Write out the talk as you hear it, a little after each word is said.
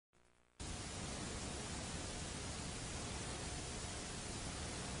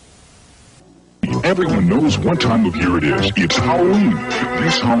Everyone knows what time of year it is. It's Halloween.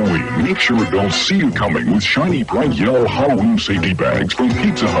 This Halloween, make sure adults see you coming with shiny, bright yellow Halloween safety bags from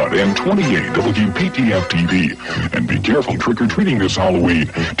Pizza Hut and 28 WPTF-TV. And be careful trick-or-treating this Halloween.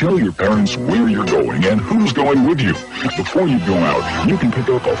 Tell your parents where you're going and who's going with you. Before you go out, you can pick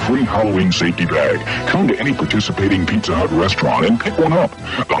up a free Halloween safety bag. Come to any participating Pizza Hut restaurant and pick one up.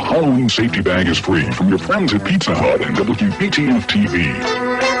 The Halloween safety bag is free from your friends at Pizza Hut and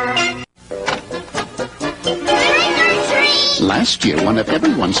WPTF-TV. Last year, one of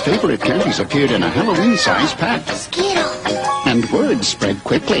everyone's favorite candies appeared in a Halloween-sized pack. Skittles. And word spread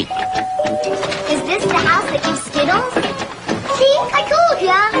quickly. Is this the house that gives Skittles? See, I told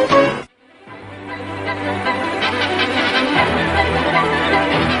ya.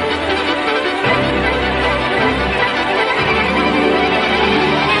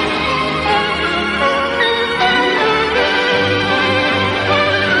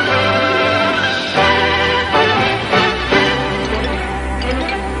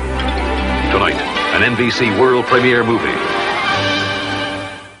 An NBC world premiere movie.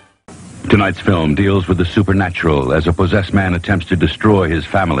 Tonight's film deals with the supernatural as a possessed man attempts to destroy his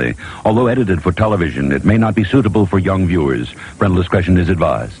family. Although edited for television, it may not be suitable for young viewers. Parental discretion is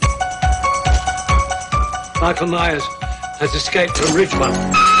advised. Michael Myers has escaped from Richmond.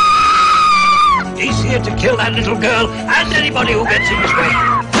 He's here to kill that little girl and anybody who gets in his way.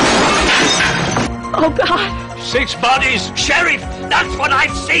 Oh, God. 6 bodies. Sheriff, that's what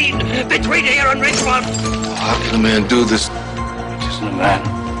I've seen between here and Richmond. How can a man do this? It isn't a man.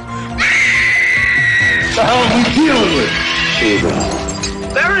 What the hell are we dealing with? Evil.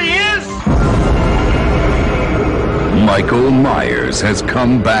 There he is! Michael Myers has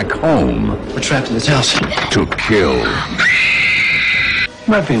come back home. We're trapped in this house. To kill.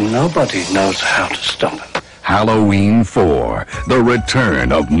 Maybe nobody knows how to stop him. Halloween 4, the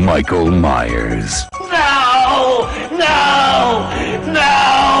return of Michael Myers. No! No!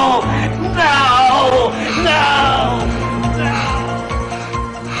 No! No! No!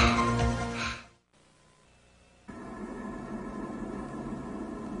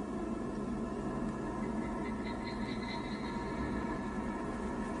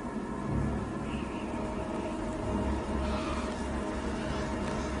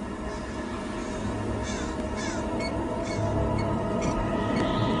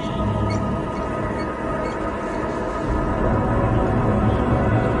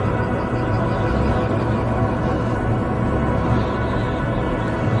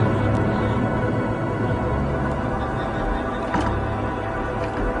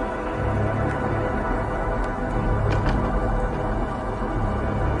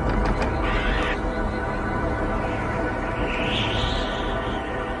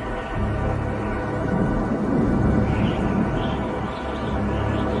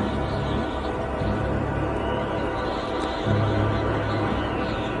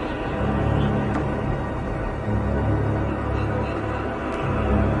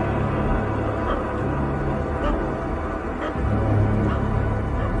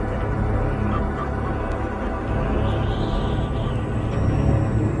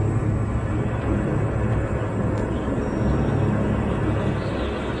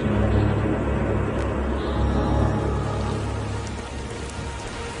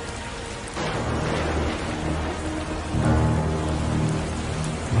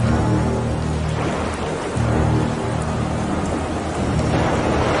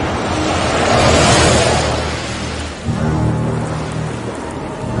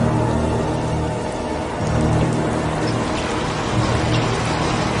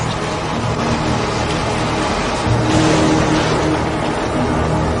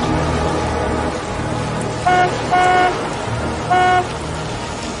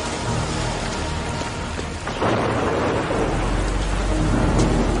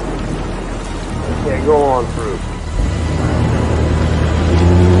 Okay, go on through.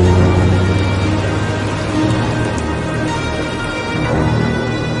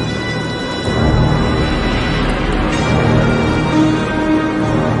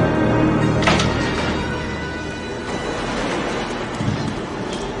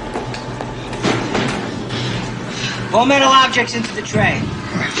 All metal objects into the tray.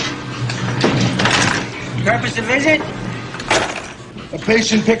 Purpose of visit? A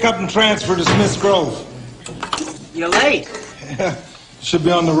patient pickup and transfer to Smith's Grove. You're late. Yeah, should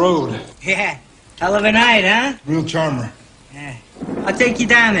be on the road. Yeah. Hell of a night, huh? Real charmer. Yeah. I'll take you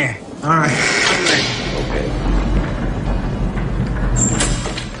down there. All right. Okay.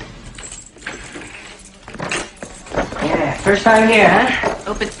 Yeah, first time here, huh?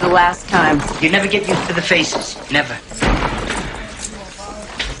 Hope it's the last time. You never get used to the faces. Never.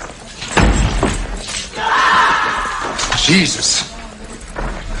 Jesus.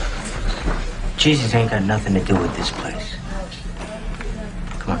 Jesus ain't got nothing to do with this place.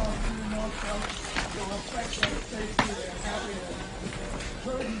 Come on.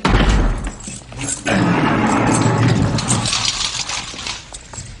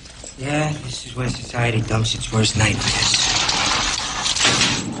 Yeah, this is where society dumps its worst nightmares.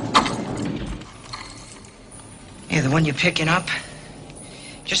 Yeah, the one you're picking up,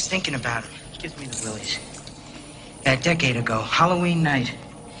 just thinking about him gives me the willies. A decade ago, Halloween night,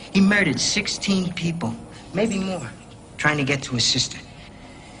 he murdered 16 people, maybe more, trying to get to his sister.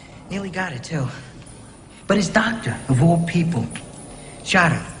 Nearly got her, too. But his doctor, of all people,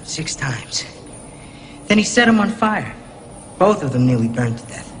 shot him 6 times. Then he set him on fire. Both of them nearly burned to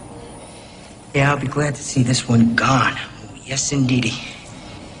death. Yeah, I'll be glad to see this one gone. Oh, yes, indeedy.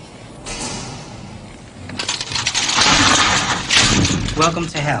 Welcome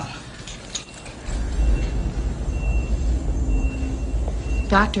to hell.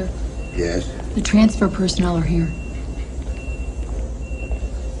 Doctor. Yes? The transfer personnel are here.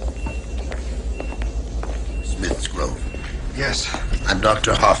 Smith's Grove. Yes. I'm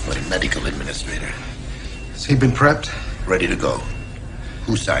Dr. Hoffman, medical administrator. Has he been prepped? Ready to go.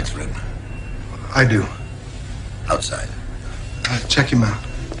 Who signs for him? I do. Outside. Check him out.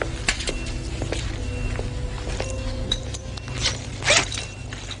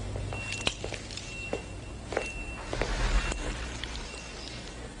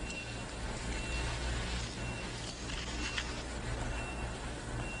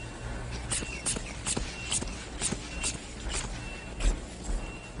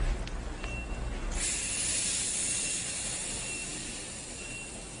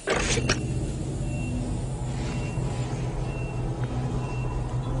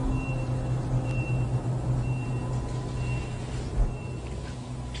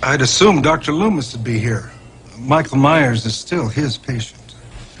 I'd assume Dr. Loomis would be here. Michael Myers is still his patient.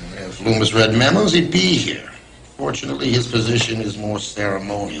 If Loomis read memos, he'd be here. Fortunately, his position is more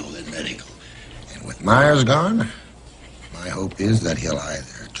ceremonial than medical. And with Myers gone, my hope is that he'll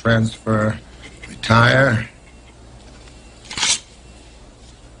either transfer, retire,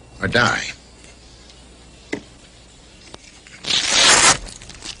 or die.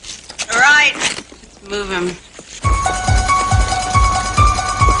 All right, let's move him.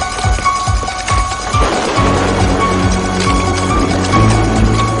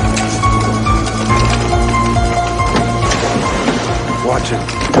 Watch it.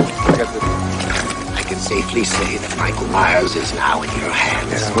 I can safely say that Michael Myers is now in your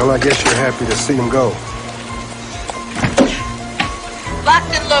hands. Yeah, well, I guess you're happy to see him go.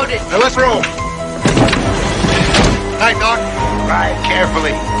 Locked and loaded. Now let's roll. Night, Doc. Ride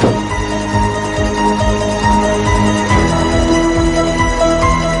carefully.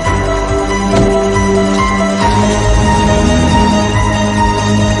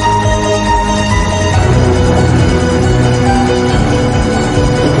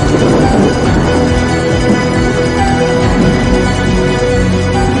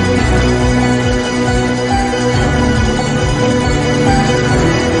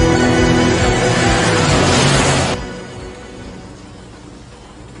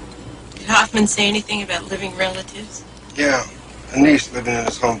 Hoffman say anything about living relatives? Yeah, a niece living in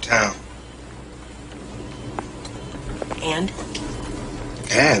his hometown.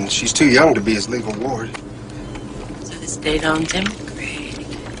 And she's too young to be his legal ward. So the state owns him? Great.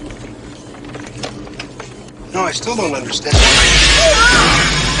 No, I still don't understand.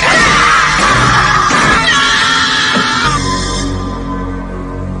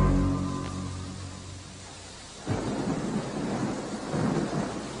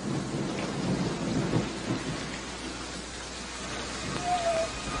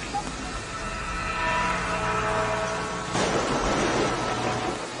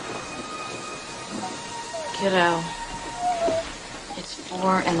 Kiddo, it's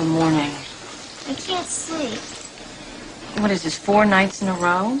 4 in the morning. I can't sleep. What is this, 4 nights in a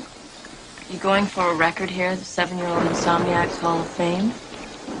row? You going for a record here, the 7-year-old Insomniacs Hall of Fame?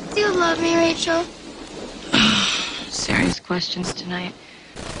 Do you love me, Rachel? Serious questions tonight.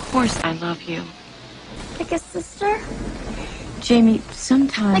 Of course I love you. Like a sister? Jamie,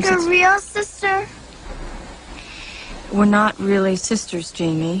 sometimes Like a real sister? We're not really sisters,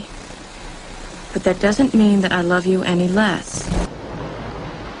 Jamie. But that doesn't mean that I love you any less.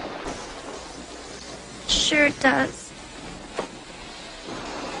 Sure it does.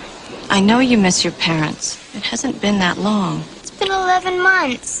 I know you miss your parents. It hasn't been that long. It's been 11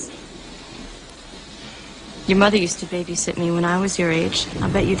 months. Your mother used to babysit me when I was your age. I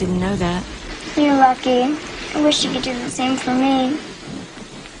bet you didn't know that. You're lucky. I wish you could do the same for me.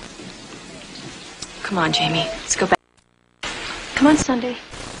 Come on, Jamie. Let's go back. Come on, Sunday.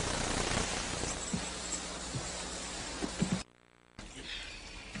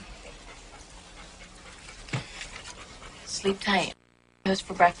 Sleep tight. Goes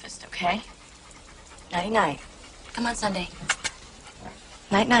for breakfast, okay? Nighty-night. Come on, Sunday.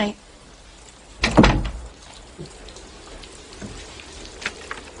 Night-night.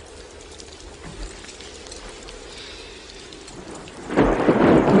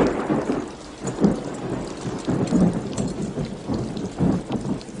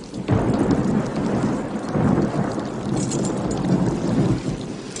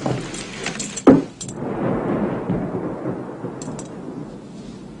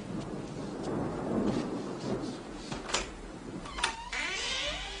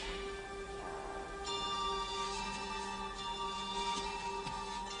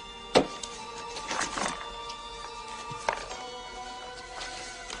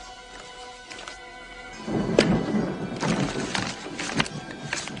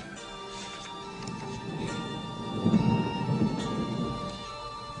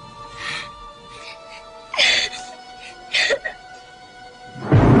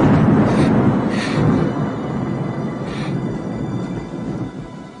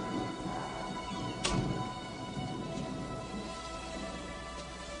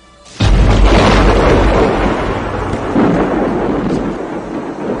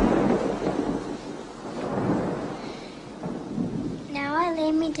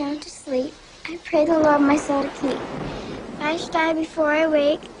 Down to sleep. I pray the Lord my soul to keep. If I should die before I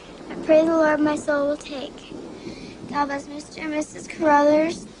wake, I pray the Lord my soul will take. God bless Mr. and Mrs.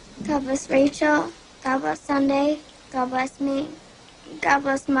 Carruthers. God bless Rachel. God bless Sunday. God bless me. God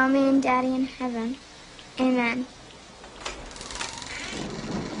bless Mommy and Daddy in heaven. Amen.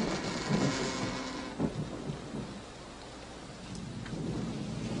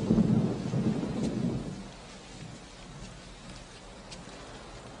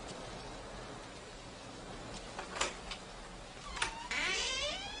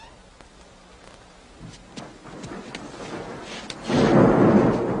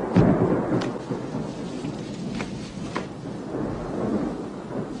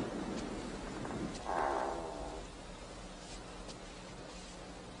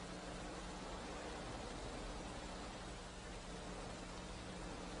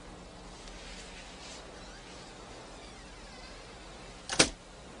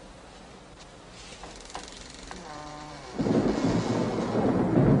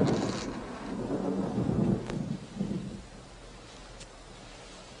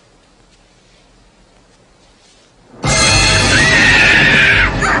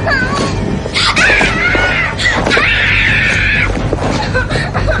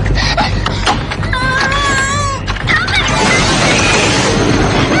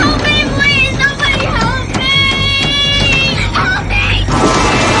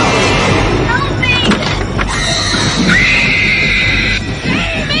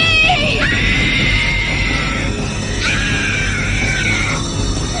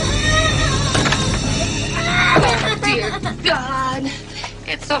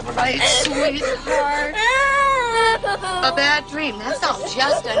 Sweetheart. A bad dream. That's all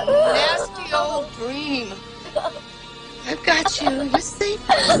just a nasty old dream. I've got you. You see?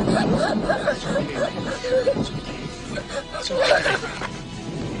 It's okay.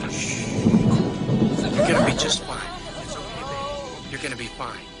 You're gonna be just fine. It's okay, baby. You're gonna be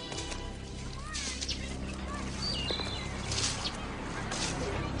fine.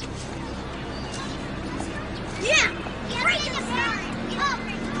 Yeah! Get right in the sky!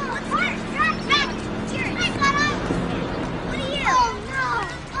 What are you? Oh, no!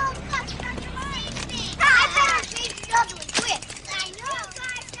 Oh, God, Dr. Save me! I better save you ugly quick! I know!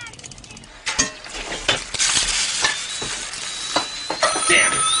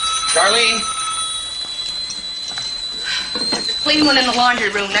 Damn it. Charlie? There's a clean one in the laundry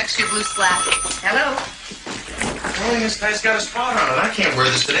room next to your blue slab. Hello? Oh, this guy's got a spot on it. I can't wear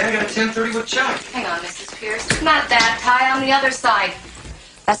this today. I got a 10:30 with Chuck. Hang on, Mrs. Pierce. Not that. Tie on the other side.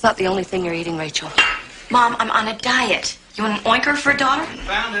 That's not the only thing you're eating, Rachel. Mom, I'm on a diet. You want an oinker for a daughter?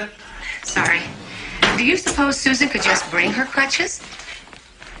 Found it. Sorry. Do you suppose Susan could just bring her crutches?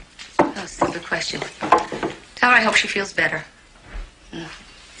 Oh, stupid question. Tell her I hope she feels better.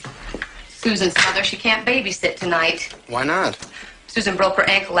 Susan's mother, she can't babysit tonight. Why not? Susan broke her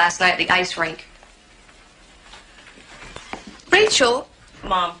ankle last night at the ice rink. Rachel.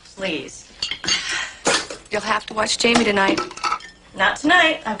 Mom, please. You'll have to watch Jamie tonight. Not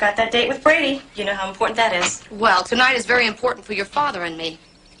tonight. I've got that date with Brady. You know how important that is. Well, tonight is very important for your father and me.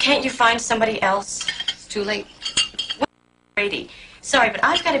 Can't you find somebody else? It's too late. Brady, Sorry, but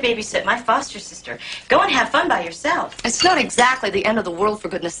I've got to babysit my foster sister. Go and have fun by yourself. It's not exactly the end of the world, for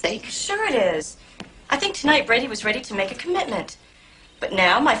goodness sake. Sure it is. I think tonight Brady was ready to make a commitment. But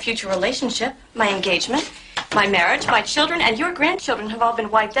now my future relationship, my engagement, my marriage, my children, and your grandchildren have all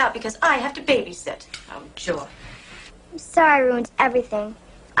been wiped out because I have to babysit. Oh, joy. I'm sorry I ruined everything.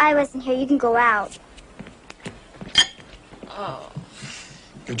 I wasn't here. You can go out. Oh.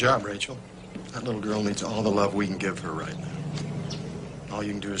 Good job, Rachel. That little girl needs all the love we can give her right now. All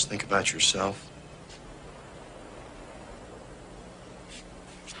you can do is think about yourself.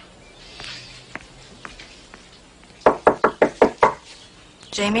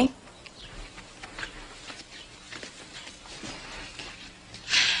 Jamie?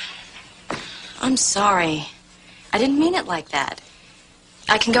 I'm sorry. I didn't mean it like that.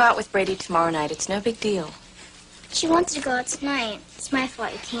 I can go out with Brady tomorrow night. It's no big deal. She wants to go out tonight. It's my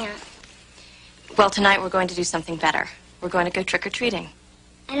fault you can't. Well, tonight we're going to do something better. We're going to go trick-or-treating.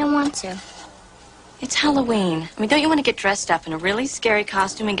 I don't want to. It's Halloween. I mean, don't you want to get dressed up in a really scary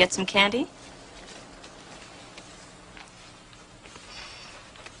costume and get some candy?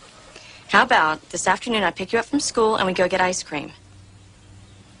 How about this afternoon I pick you up from school and we go get ice cream?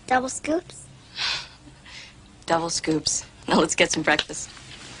 Double scoops? Double scoops. Now let's get some breakfast.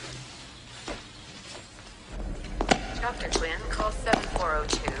 Dr. Quinn, call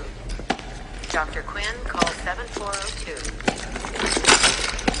 7402. Dr. Quinn, call 7402.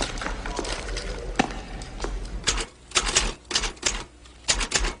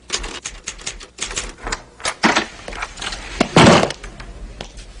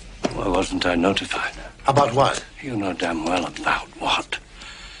 Why wasn't I notified? About what? You know damn well about what.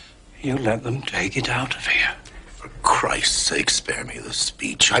 You let them take it out of here. For Christ's sake, spare me the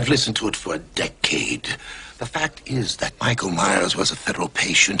speech. I've listened to it for a decade. The fact is that Michael Myers was a federal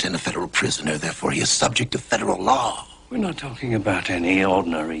patient and a federal prisoner. Therefore, he is subject to federal law. We're not talking about any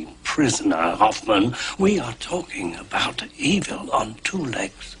ordinary prisoner, Hoffman. We are talking about evil on two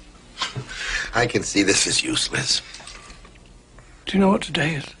legs. I can see this is useless. Do you know what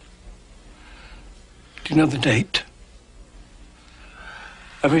today is? Do you know the date?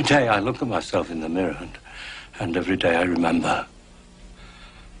 Every day I look at myself in the mirror and every day I remember.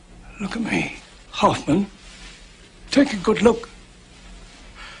 Look at me, Hoffman. Take a good look.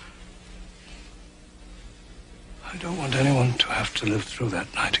 I don't want anyone to have to live through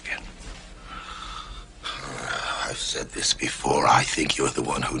that night again. I've said this before. I think you're the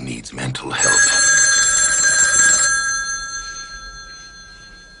one who needs mental help.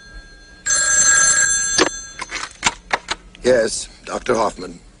 Yes, Dr.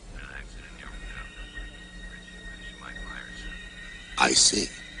 Hoffman. I see.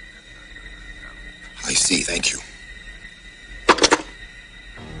 I see, thank you.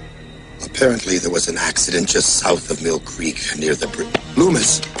 Apparently there was an accident just south of Mill Creek near the bridge.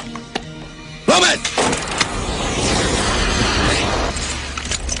 Loomis! Loomis!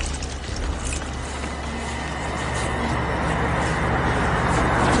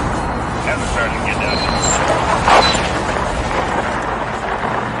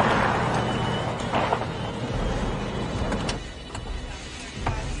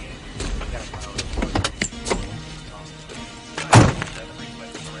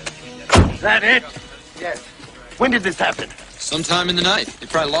 Is that it? Yes. When did this happen? Sometime in the night. They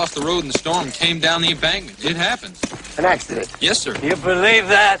probably lost the road in the storm and came down the embankment. It happens. An accident? Yes, sir. You believe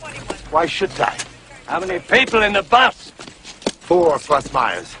that? Why should I? How many people in the bus? 4 plus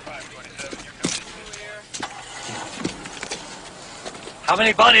Myers. How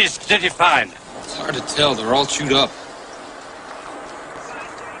many bodies did you find? It's hard to tell. They're all chewed up.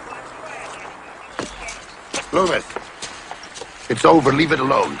 Loomis, it's over. Leave it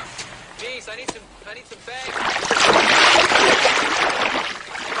alone. Jeez, I need some bags.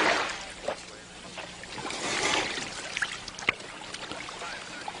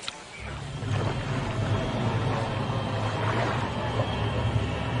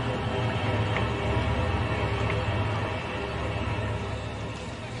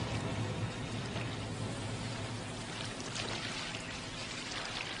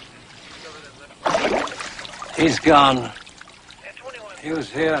 He's gone. He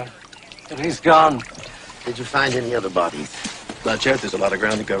was here, but he's gone. Did you find any other bodies? Not yet. There's a lot of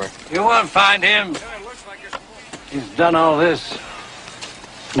ground to cover. You won't find him. He's done all this.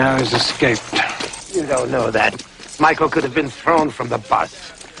 Now he's escaped. You don't know that. Michael could have been thrown from the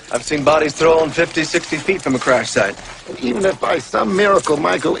bus. I've seen bodies thrown 50, 60 feet from a crash site. And even if by some miracle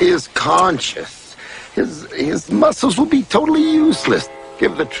Michael is conscious, his muscles will be totally useless.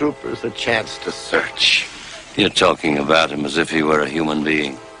 Give the troopers a chance to search. You're talking about him as if he were a human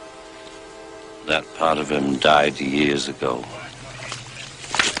being. That part of him died years ago.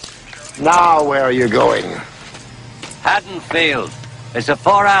 Now, where are you going? Haddonfield. It's a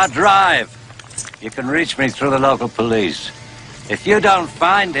 4-hour drive. You can reach me through the local police. If you don't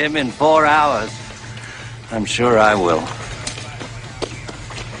find him in 4 hours, I'm sure I will.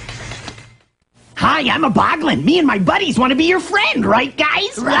 Hi, I'm a Boglin. Me and my buddies want to be your friend, right,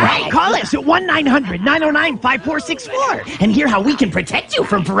 guys? Right. Call us at 1-900-909-5464 and hear how we can protect you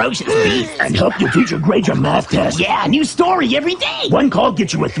from ferocious beasts. And help you teach a grade your math test. Yeah, new story every day. 1 call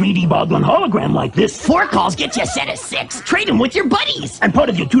gets you a 3D Boglin hologram like this. 4 calls get you a set of 6. Trade them with your buddies. And part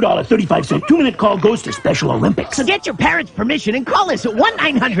of your $2.35 2-minute call goes to Special Olympics. So get your parents' permission and call us at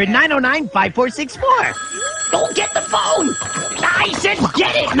 1-900-909-5464. Don't get the phone. I said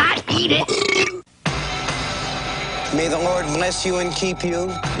get it, not eat it. May the Lord bless you and keep you.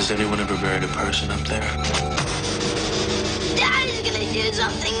 Has anyone ever buried a person up there? Daddy's gonna do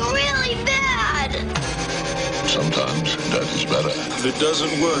something really bad. Sometimes that is better. If it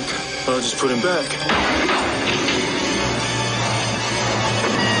doesn't work, I'll just put him back.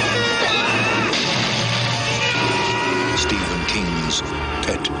 Stephen King's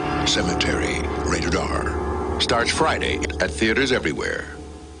Pet Cemetery, rated R. Starts Friday at theaters everywhere.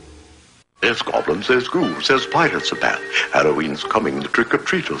 There's goblins, there's ghouls, there's pirates about. Halloween's coming, the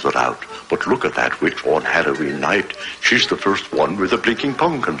trick-or-treaters are out. But look at that witch on Halloween night. She's the first one with a blinking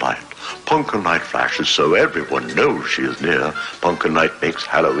pumpkin light. Pumpkin light flashes so everyone knows she is near. Pumpkin light makes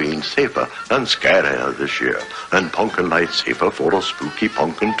Halloween safer and scarier this year. And pumpkin light safer for a spooky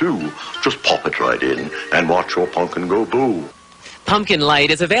pumpkin too. Just pop it right in and watch your pumpkin go boo. Pumpkin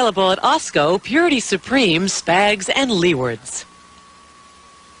light is available at Osco, Purity Supreme, Spags, and Leewards.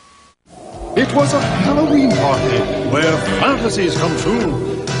 It was a Halloween party where fantasies come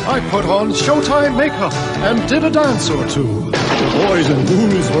true. I put on Showtime makeup and did a dance or two. The boys and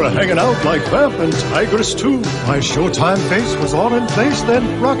ghouls were hanging out like vamp and tigress too. My Showtime face was all in place,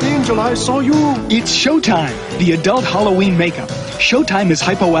 then Rock Angel, I saw you. It's Showtime, the adult Halloween makeup. Showtime is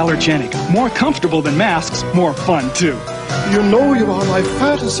hypoallergenic, more comfortable than masks, more fun too. You know you are my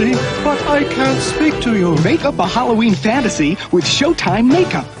fantasy, but I can't speak to you. Make up a Halloween fantasy with Showtime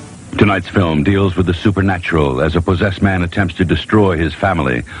makeup. Tonight's film deals with the supernatural as a possessed man attempts to destroy his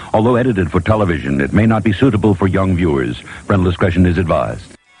family. Although edited for television, it may not be suitable for young viewers. Parental discretion is advised.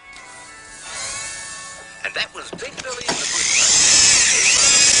 And that was Big Billy in the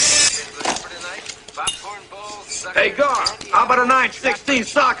Hey, Gar, how about a 916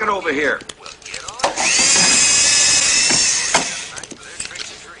 socket over here?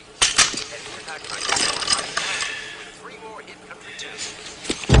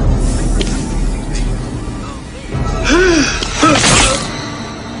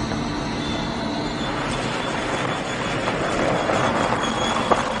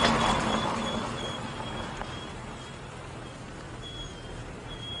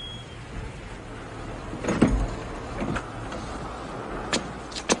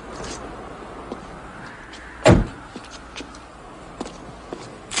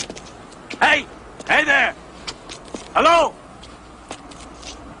 Hey! Hey there! Hello?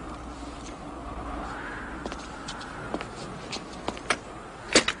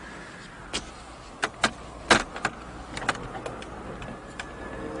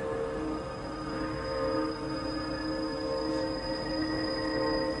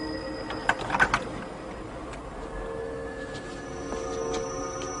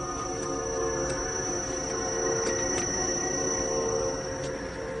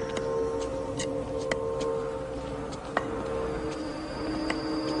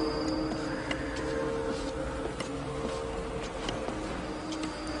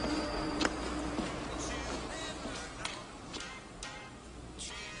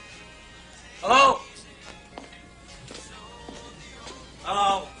 Hello?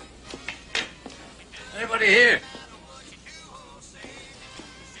 Hello? Anybody here?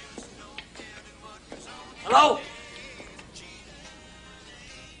 Hello?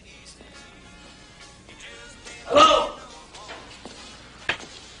 Hello?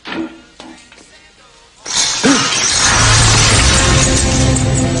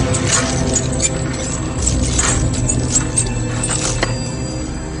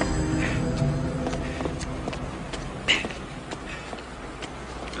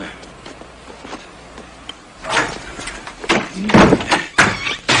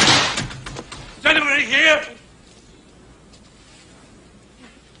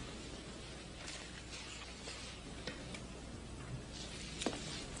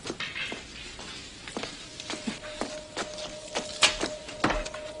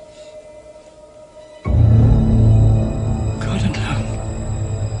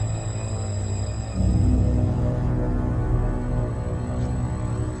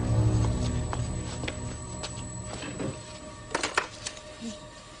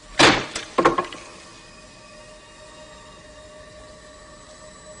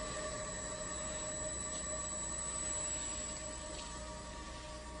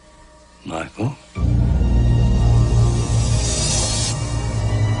 Michael.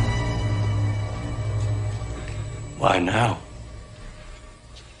 Why now?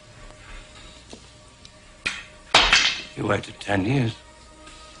 You waited 10 years.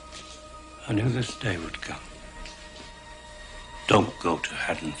 I knew this day would come. Don't go to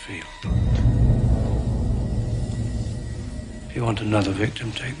Haddonfield. If you want another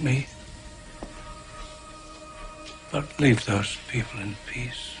victim, take me. But leave those people in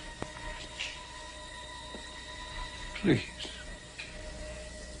peace. Please.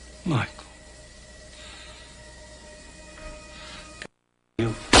 Michael.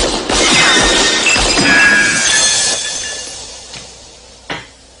 You.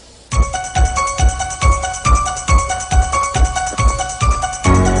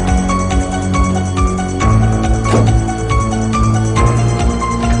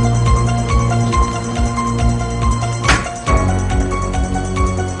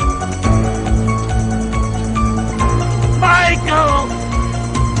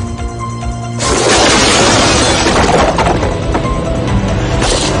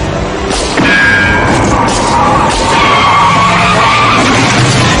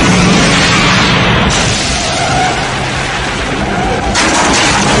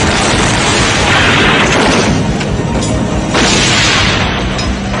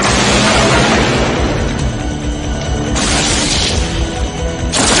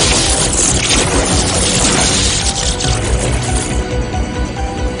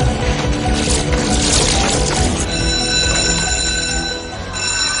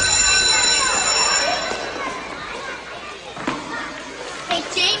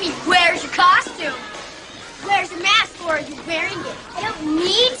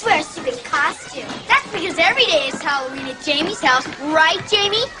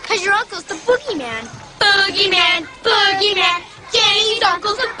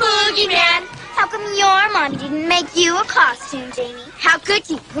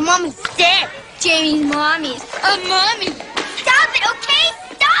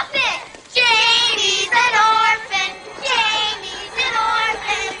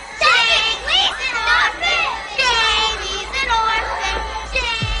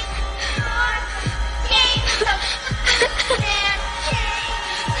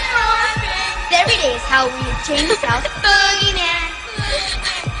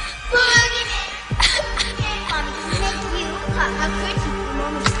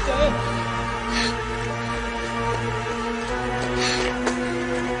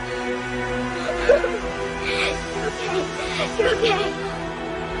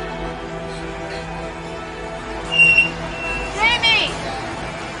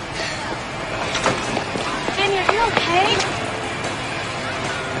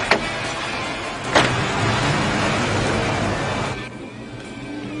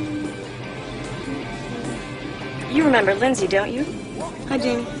 You remember Lindsay, don't you? Hi,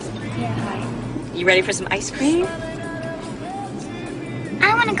 Jamie. Yeah, hi. You ready for some ice cream?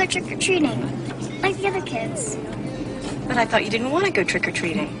 I want to go trick-or-treating, like the other kids. But I thought you didn't want to go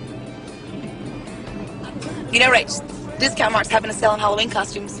trick-or-treating. You know, Rach, Discount Mart's having a sale on Halloween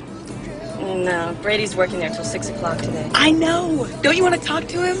costumes. No, Brady's working there till 6 o'clock today. I know. Don't you want to talk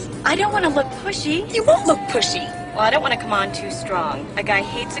to him? I don't want to look pushy. You won't look pushy. Well, I don't want to come on too strong. A guy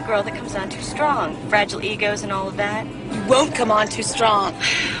hates a girl that comes on too strong. Fragile egos and all of that. You won't come on too strong.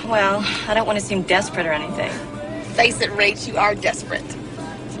 Well, I don't want to seem desperate or anything. Face it, Rach, you are desperate.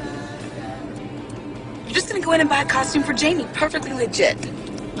 You're just going to go in and buy a costume for Jamie. Perfectly legit.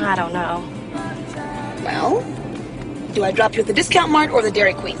 I don't know. Well, do I drop you at the Discount Mart or the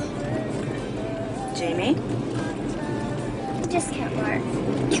Dairy Queen? Jamie? Discount Mart.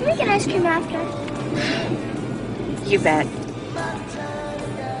 Can we get ice cream after? You bet.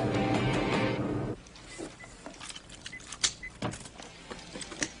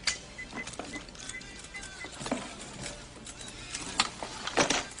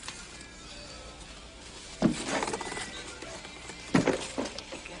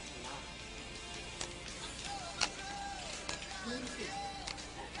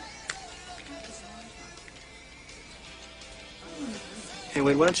 Hey,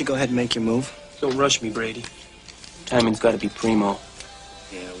 Wade, why don't you go ahead and make your move? Don't rush me, Brady. Timing's got to be primo.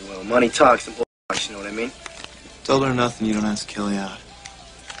 Yeah, well, money talks and bull talks, you know what I mean? Told her nothing, you don't have to kill you out.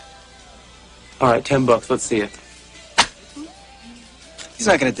 All right, $10, let's see it. He's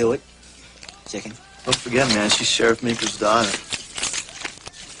not gonna do it. Chicken. Don't forget, man, she's Sheriff Meeker's daughter.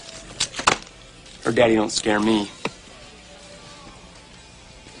 Her daddy don't scare me.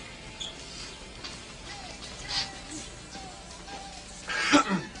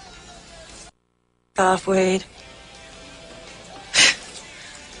 Off, Wade.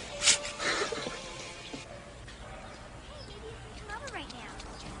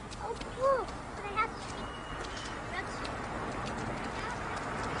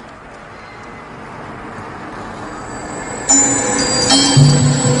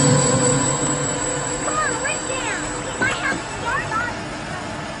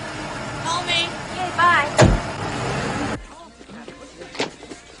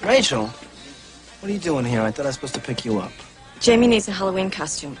 Rachel, what are you doing here? I thought I was supposed to pick you up. Jamie needs a Halloween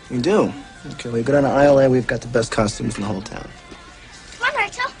costume. You do? Okay, we go down to aisle A. We've got the best costumes in the whole town. Come on,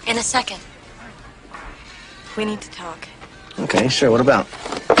 Rachel. In a second. We need to talk. Okay, sure. What about?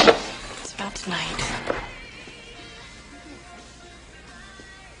 It's about tonight.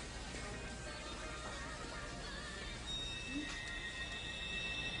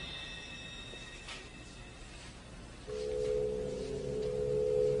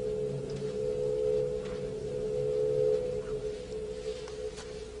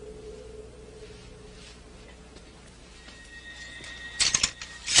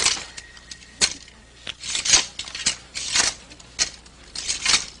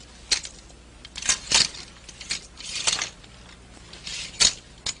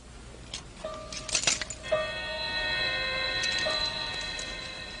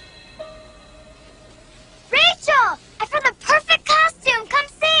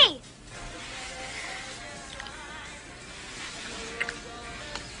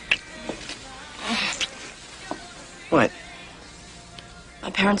 What? My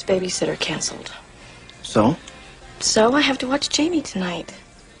parents' babysitter canceled. So? So I have to watch Jamie tonight.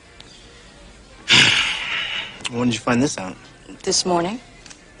 When did you find this out? This morning.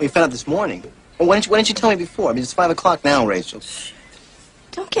 Well, you found out this morning. Well, why didn't you tell me before? I mean, it's 5 o'clock now, Rachel.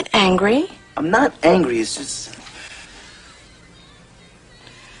 Don't get angry. I'm not angry, it's just...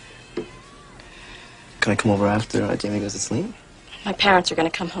 Can I come over after Jamie goes to sleep? My parents are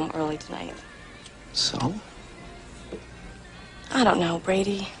going to come home early tonight. So? I don't know,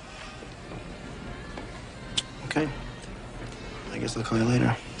 Brady. Okay. I guess I'll call you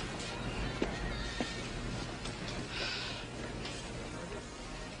later.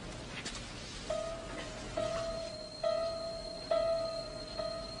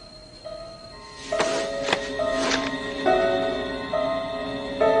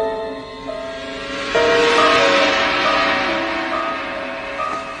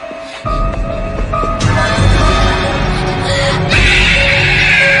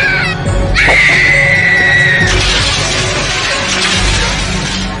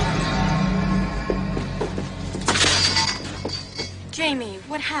 Jamie,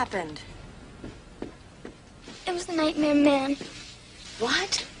 what happened? It was the Nightmare Man.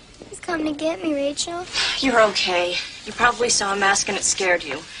 What? He's coming to get me, Rachel. You're okay. You probably saw a mask and it scared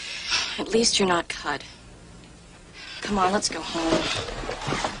you. At least you're not cut. Come on, let's go home.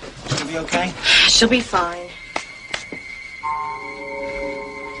 She'll be okay? She'll be fine.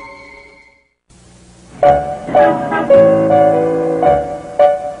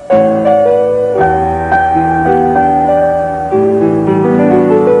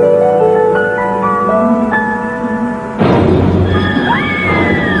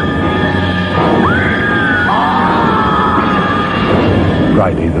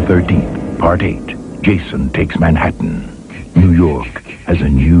 Friday the 13th, Part 8. Jason takes Manhattan. New York has a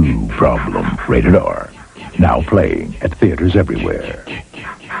new problem. Rated R. Now playing at theaters everywhere.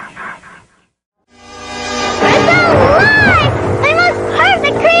 My most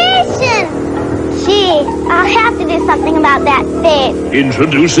perfect creation! Gee, I'll have to do something about that face.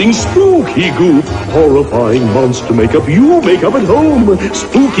 Introducing Spooky Goop, horrifying monster makeup you make up at home.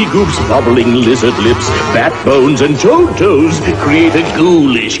 Spooky Goop's bubbling lizard lips, bat bones, and toad toes create a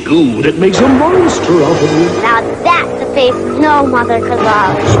ghoulish goo that makes a monster out of you. Now that's a face no mother could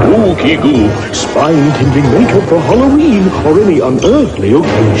love. Spooky Goop, spine-tingling makeup for Halloween or any unearthly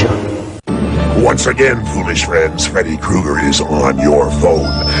occasion. Once again, foolish friends, Freddy Krueger is on your phone.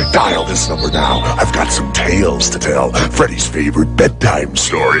 Dial this number now. I've got some tales to tell. Freddy's favorite bedtime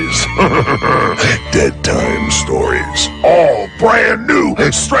stories. Dead-time stories. All brand new,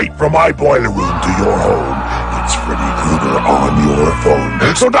 straight from my boiler room to your home. It's Freddy Krueger on your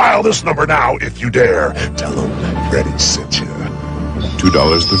phone. So dial this number now if you dare. Tell him Freddy sent you.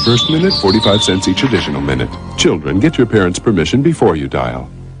 $2 the first minute, 45 cents each additional minute. Children, get your parents' permission before you dial.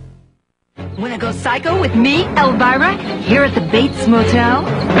 Wanna go psycho with me, Elvira, here at the Bates Motel?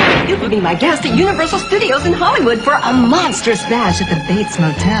 You could be my guest at Universal Studios in Hollywood for a monstrous bash at the Bates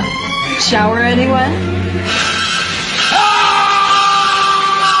Motel. Shower anyone?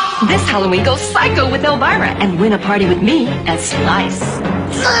 This Halloween, go psycho with Elvira and win a party with me and Slice.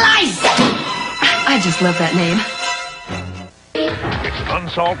 Slice! I just love that name.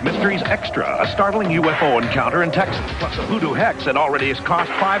 Unsolved Mysteries Extra, a startling UFO encounter in Texas, plus a voodoo hex that already has cost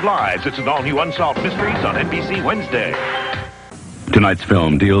 5 lives. It's an all-new Unsolved Mysteries on NBC Wednesday. Tonight's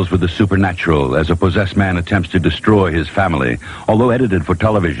film deals with the supernatural as a possessed man attempts to destroy his family. Although edited for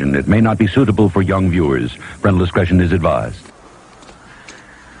television, it may not be suitable for young viewers. Parental discretion is advised.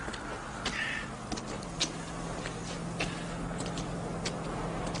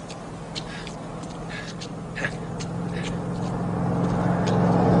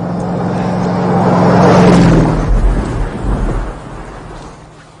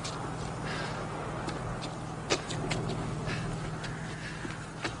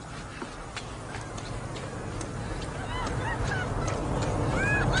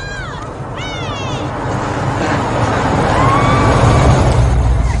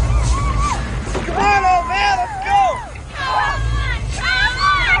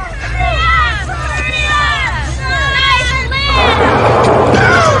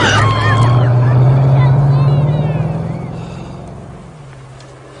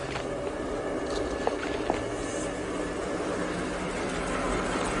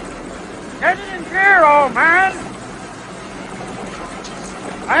 here, old man.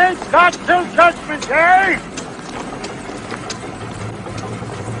 I ain't stopped till Judgment Day.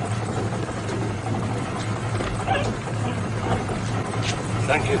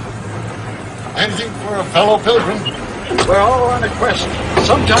 Thank you. Anything for a fellow pilgrim? We're all on a quest.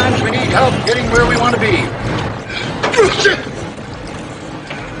 Sometimes we need help getting where we want to be.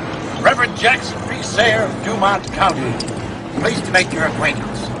 Reverend Jackson B. Sayer of Dumont County. Pleased to make your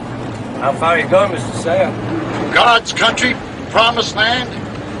acquaintance. How far are you going, Mr. Sayer? God's country, promised land.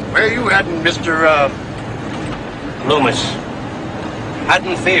 Where you heading, Mr. Loomis.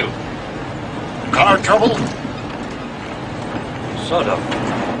 Haddonfield. Car trouble? Sort of.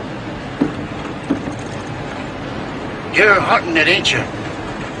 You're hunting it, ain't you?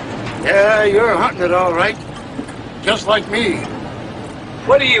 Yeah, you're hunting it all right. Just like me.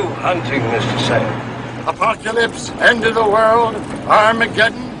 What are you hunting, Mr. Sayer? Apocalypse, end of the world,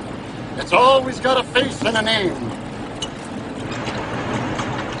 Armageddon. It's always got a face and a name.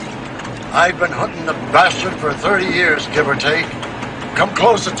 I've been hunting the bastard for 30 years, give or take. Come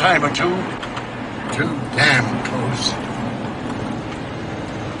close a time or two. Too damn close.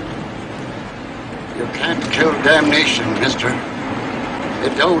 You can't kill damnation, mister.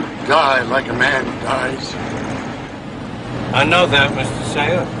 It don't die like a man dies. I know that, Mr.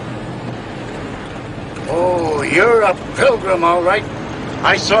 Sayer. Oh, you're a pilgrim, all right.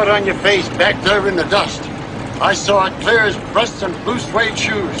 I saw it on your face back there in the dust. I saw it clear as breasts and blue suede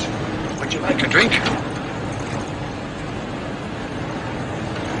shoes. Would you like a drink?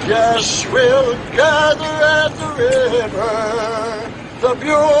 Yes, we'll gather at the river, the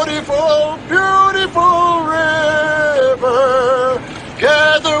beautiful, beautiful river.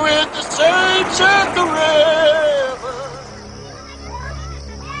 Gather with the saints at the river.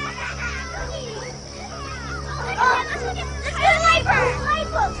 Let's go to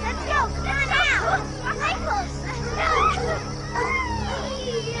Lifeboats. Let's go. Lifeboats.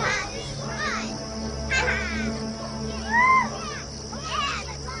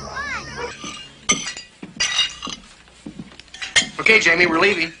 Okay, Jamie, we're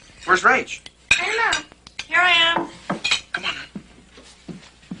leaving. Where's Rach? I don't know. Here I am. Come on.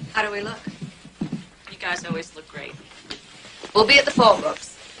 How do we look? You guys always look great. We'll be at the phone books.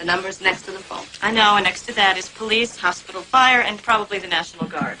 The number's next to the phone. I know, and next to that is police, hospital, fire, and probably the National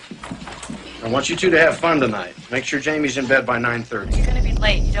Guard. I want you two to have fun tonight. Make sure Jamie's in bed by 9:30. You're going to be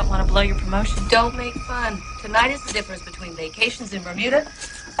late. You don't want to blow your promotion. Don't make fun. Tonight is the difference between vacations in Bermuda,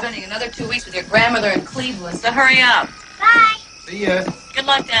 spending another 2 weeks with your grandmother in Cleveland. So hurry up. Bye. See ya. Good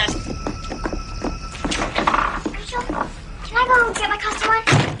luck, Dad. Rachel, can I go get my costume on?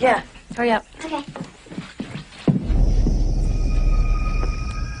 Yeah, hurry up. Okay.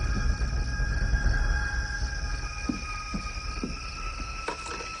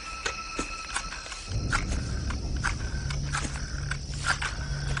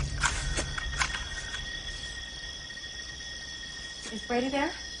 Is Brady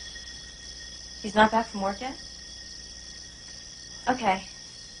there? He's not back from work yet? Okay.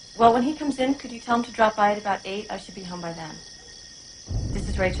 Well, when he comes in, could you tell him to drop by at about 8? I should be home by then. This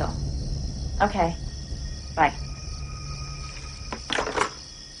is Rachel. Okay. Bye.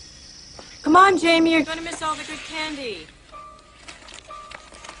 Come on, Jamie. You're going to miss all the good candy.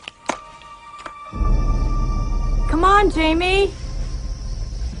 Come on, Jamie.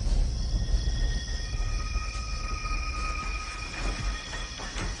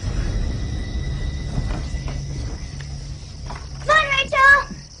 Come on, Rachel.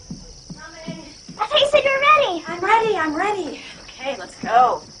 Coming. I thought you said you were ready. I'm ready. Okay, let's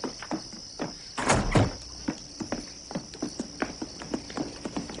go.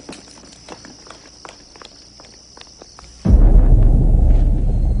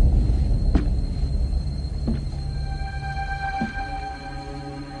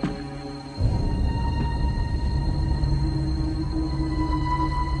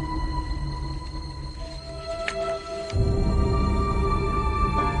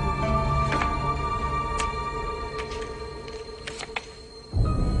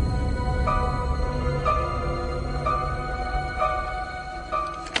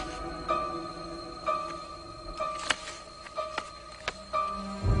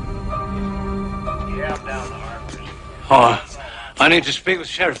 Oh, I need to speak with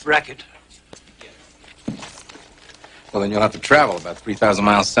Sheriff Brackett. Well, then you'll have to travel about 3,000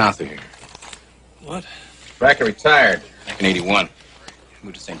 miles south of here. What? Brackett retired back in 81.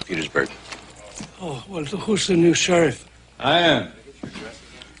 Moved to St. Petersburg. Oh, well, who's the new sheriff? I am.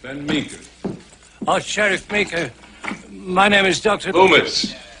 Ben Meeker. Oh, Sheriff Meeker. My name is Dr.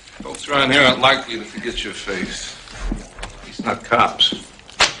 Loomis. Folks around here aren't likely to forget your face. At least not cops.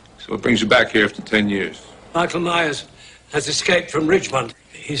 So So what brings you back here after 10 years? Michael Myers has escaped from Richmond.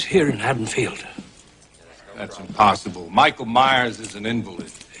 He's here in Haddonfield. That's impossible. Michael Myers is an invalid.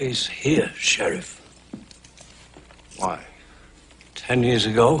 He's here, Sheriff. Why? 10 years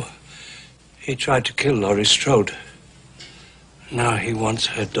ago, he tried to kill Laurie Strode. Now he wants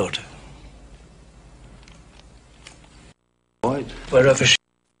her daughter. What? Wherever she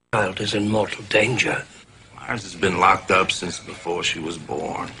child is in mortal danger. Myers has been locked up since before she was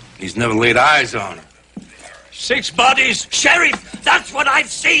born. He's never laid eyes on her. 6 bodies! Sheriff, that's what I've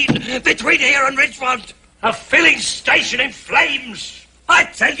seen between here and Richmond. A filling station in flames. I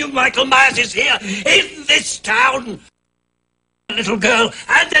tell you, Michael Myers is here in this town. A little girl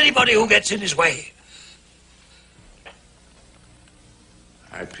and anybody who gets in his way.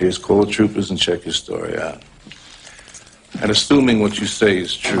 All right, Pierce, call the troopers and check your story out. And assuming what you say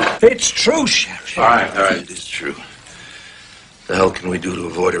is true. It's true, Sheriff. All right, it is true. The hell can we do to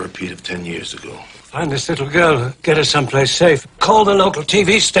avoid a repeat of 10 years ago? Find this little girl, get her someplace safe. Call the local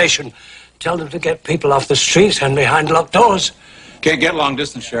TV station. Tell them to get people off the streets and behind locked doors. Can't get long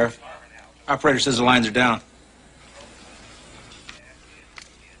distance, Sheriff. Operator says the lines are down.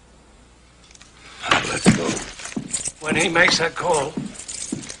 All right, let's go. When he makes that call.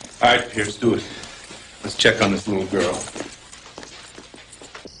 All right, Pierce, do it. Let's check on this little girl.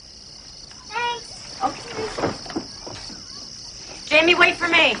 Thanks. Okay. Jamie, wait for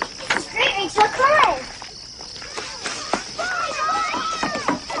me. Great, Rachel, come on.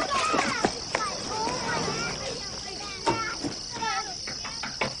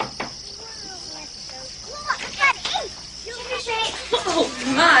 Oh,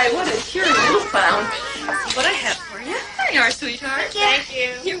 my, what a cure you found. What I have for you. There you are, sweetheart. Thank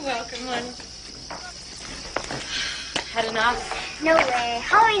you. You're welcome, honey. Had enough? No way.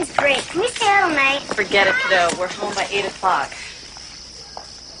 Halloween's great. Can we stay out all night? Forget it, kiddo. We're home by 8 o'clock.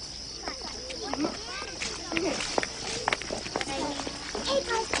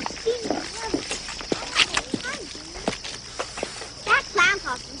 That clown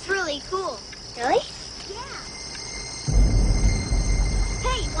costume's really cool. Really? Yeah.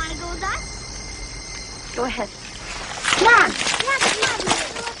 Hey, you want to go with us? Go ahead. Come on. Yeah, come on.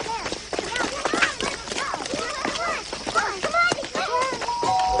 Let's go up there.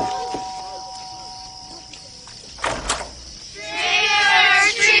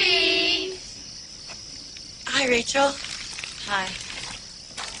 Hi, Rachel. Hi.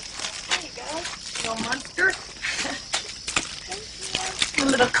 There you go. Little monster. A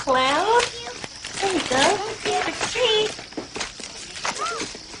little clown. There you go. Have a treat.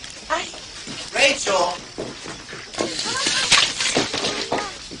 Hi. Rachel!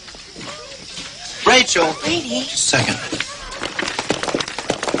 Rachel! Brady. Just a second.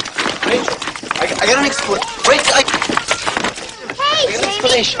 Rachel, I got an explanation. Rachel, I got an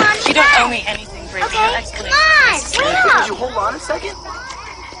explanation. You don't owe me anything, Brady. Okay, come on. Wait Could up. you hold on a second?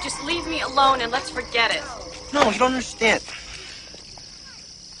 Just leave me alone and let's forget it. No, you don't understand.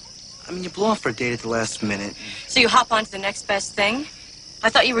 I mean, you blew off for a date at the last minute. So you hop on to the next best thing? I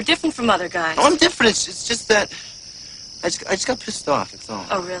thought you were different from other guys. No, I'm different. It's just that I just got pissed off, that's all.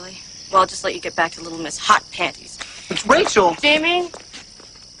 Oh, really? Well, I'll just let you get back to Little Miss Hot Panties. It's Rachel! Jamie?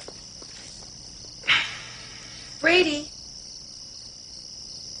 Brady?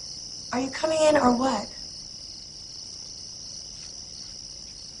 Are you coming in or what?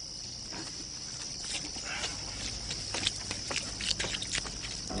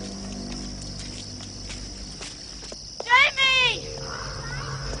 Jamie!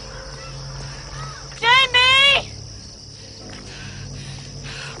 Jamie!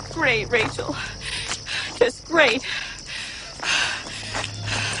 Great, Rachel. Just great.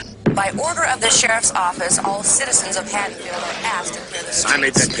 By order of the sheriff's office, all citizens of Haddonfield are asked to clear the streets. I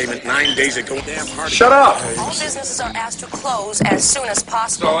made that payment 9 days ago. Damn hard. Shut up! All businesses are asked to close as soon as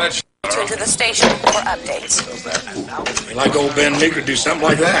possible. Tune to the station for updates. You like old Ben Meeker do something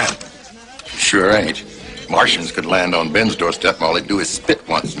like that? Sure ain't. Martians could land on Ben's doorstep and all he'd do is spit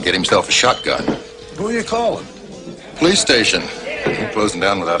once and get himself a shotgun. Who are you calling? Police station. Closing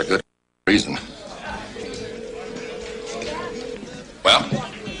down without a good reason. Well?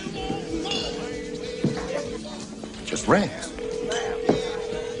 Just rings.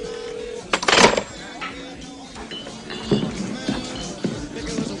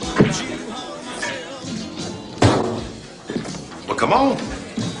 Well, come on.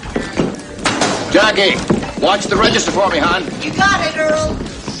 Jackie, watch the register for me, hon. You got it, Earl.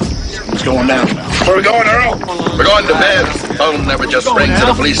 It's going down. Where we going, Earl? We're going to bed. Phone never just rings at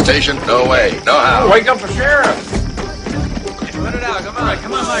a police station. No way. No how. Wake up the sheriff. Let it out. Come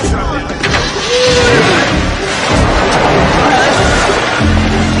on, my truck.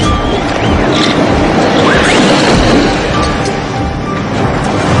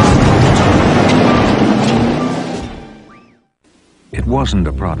 wasn't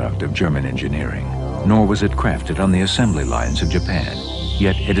a product of German engineering, nor was it crafted on the assembly lines of Japan.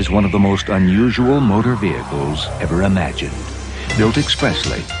 Yet it is one of the most unusual motor vehicles ever imagined, built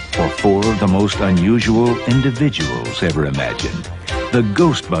expressly for four of the most unusual individuals ever imagined. The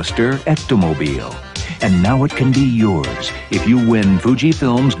Ghostbuster Ectomobile. And now it can be yours if you win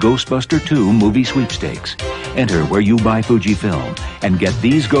Fujifilm's Ghostbuster 2 movie sweepstakes. Enter where you buy Fujifilm and get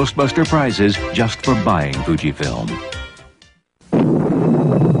these Ghostbuster prizes just for buying Fujifilm.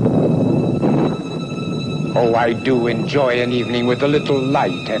 Oh, I do enjoy an evening with a little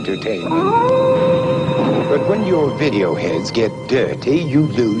light entertainment. But when your video heads get dirty, you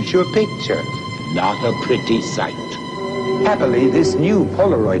lose your picture. Not a pretty sight. Happily, this new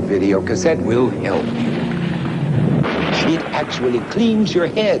Polaroid video cassette will help you. It actually cleans your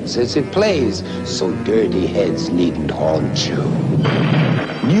heads as it plays, so dirty heads needn't haunt you.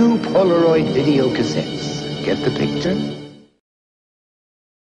 New Polaroid video cassettes. Get the picture?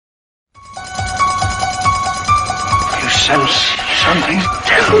 You sense something?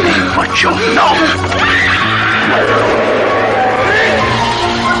 Tell me what you know.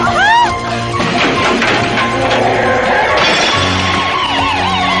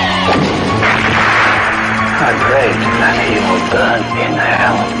 I prayed that he would burn in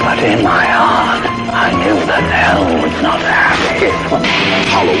hell, but in my heart, I knew that hell was not happy.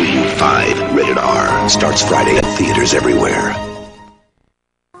 Halloween 5, rated R, starts Friday at theaters everywhere.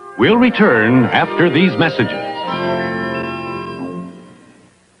 We'll return after these messages.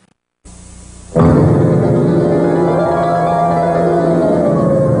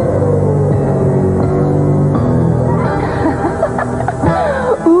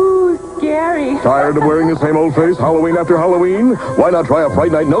 Tired of wearing the same old face Halloween after Halloween? Why not try a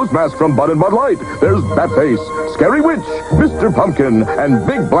Fright Night nose mask from Bud and Bud Light? There's Batface, Scary Witch, Mr. Pumpkin, and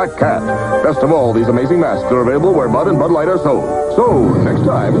Big Black Cat. Best of all, these amazing masks are available where Bud and Bud Light are sold. So, next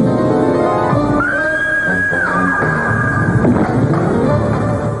time...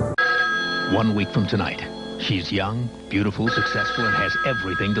 1 week from tonight, she's young, beautiful, successful, and has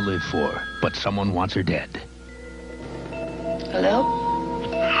everything to live for. But someone wants her dead. Hello?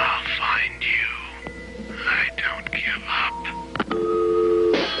 I'll find you. I don't give up.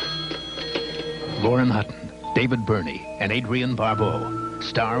 Lauren Hutton, David Burney, and Adrienne Barbeau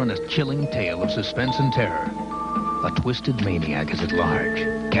star in a chilling tale of suspense and terror. A twisted maniac is at large.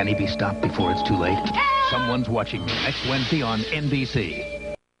 Can he be stopped before it's too late? Someone's watching next Wednesday on NBC.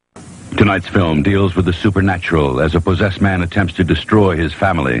 Tonight's film deals with the supernatural as a possessed man attempts to destroy his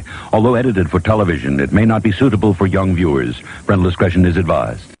family. Although edited for television, it may not be suitable for young viewers. Parental discretion is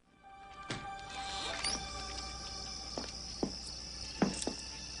advised.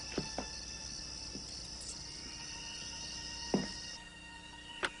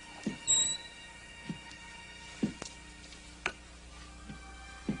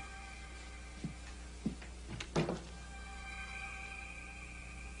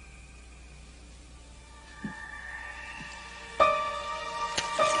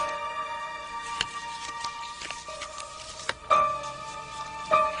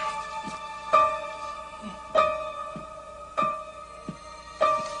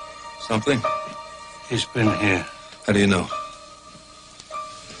 Something? He's been here. How do you know?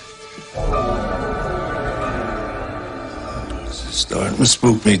 This is starting to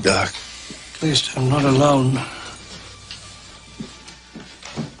spook me, Doc. At least I'm not alone.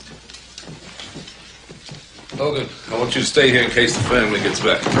 Logan, I want you to stay here in case the family gets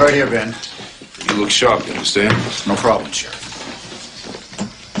back. Right here, Ben. You look sharp, you understand? No problem, Sheriff.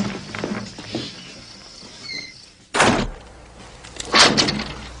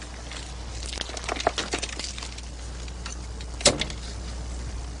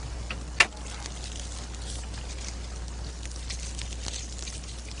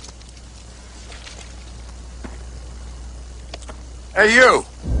 Hey, you!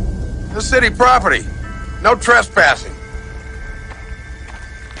 This city property. No trespassing.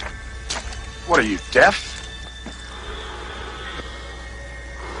 What are you, deaf?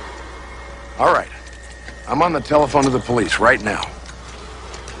 All right. I'm on the telephone to the police right now.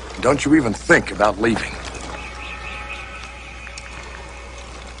 Don't you even think about leaving.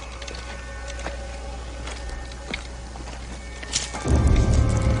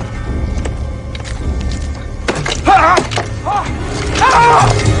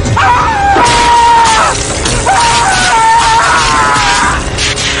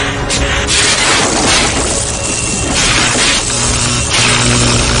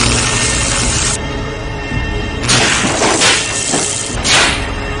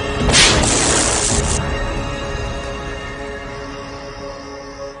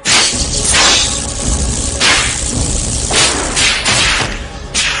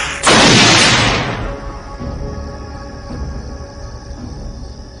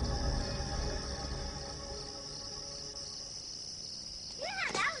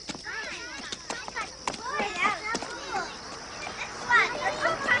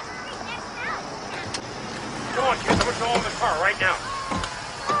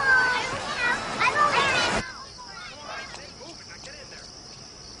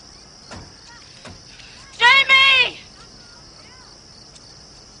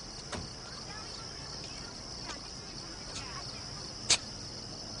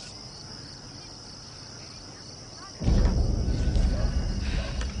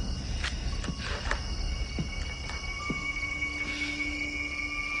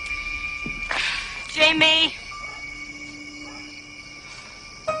 Jamie!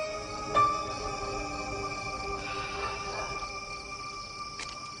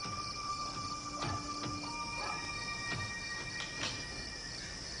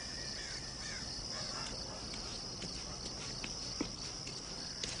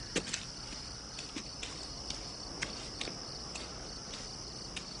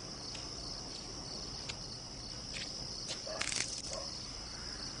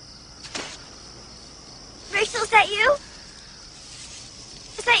 Rachel, is that you?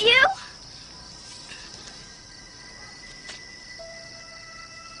 Is that you?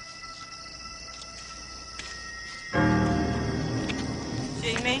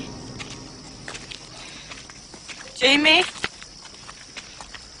 Jamie? Jamie?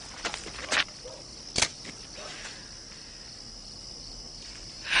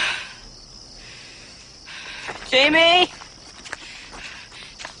 Jamie?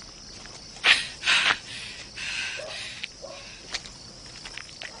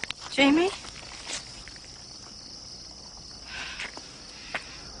 Jamie?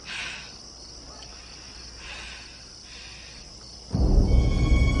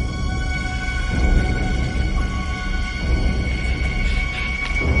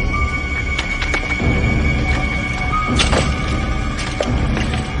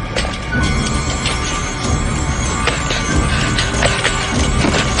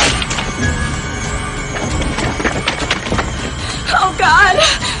 Oh, God!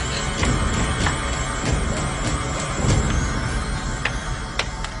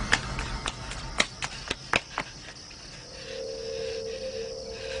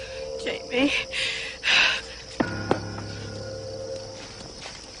 Jamie.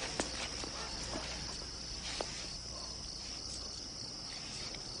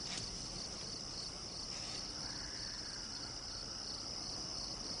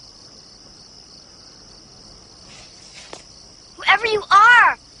 Whoever you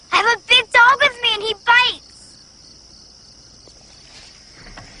are, I have a big dog with me and he bites.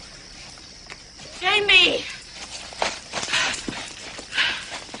 Jamie!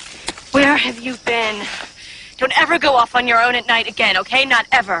 Where have you been? Don't ever go off on your own at night again, okay? Not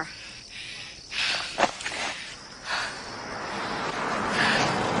ever.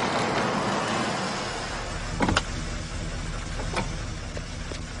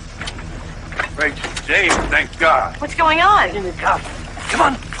 Rachel, James, thank God. What's going on? In the car. Come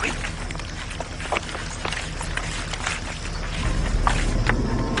on, quick.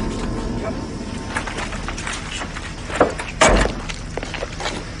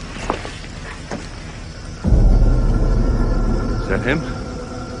 Is that him?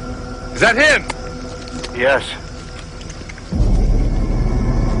 Is that him? Yes.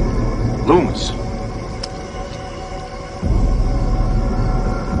 Loomis.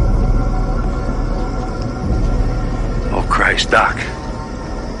 Oh, Christ, Doc.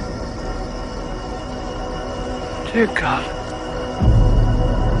 Dear God.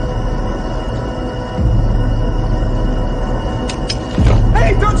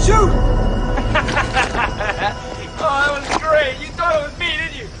 Hey, don't shoot! Oh, that was great. You thought it was me,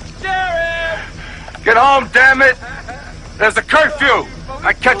 didn't you? Sheriff! Get home, damn it! There's a curfew.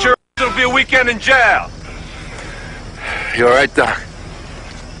 I catch your ass, it'll be a weekend in jail. You all right, Doc?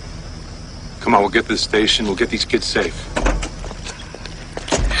 Come on, we'll get to the station. We'll get these kids safe.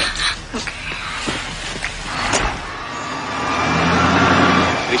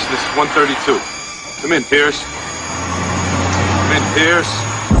 Station, this is 132. Come in, Pierce. Come in, Pierce.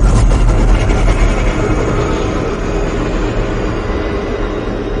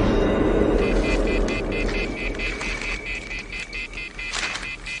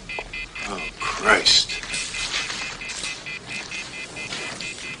 Christ.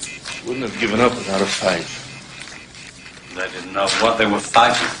 Wouldn't have given up without a fight. They didn't know what they were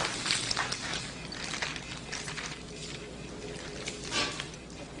fighting.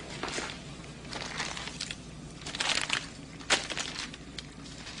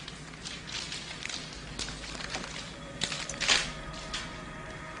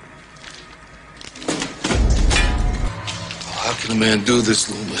 How can a man do this,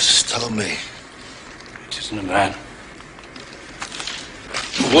 Loomis? Tell me. It isn't a man.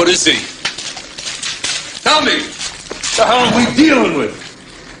 What is he? Tell me! What the hell are we dealing with?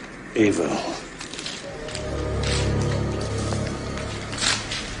 Evil.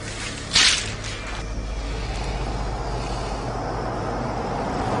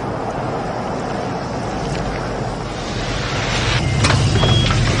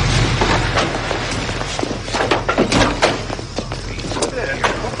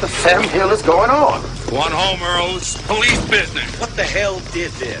 What the Sam Hill is going on? One home, Earl. It's police business. What the hell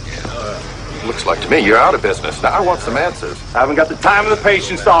did this? Looks like to me you're out of business. Now I want some answers. I haven't got the time or the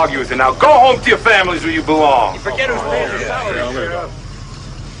patience to argue with you. Now go home to your families where you belong. Forget who's paying your salary.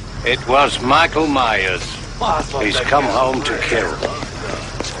 It was Michael Myers. He's come home to kill.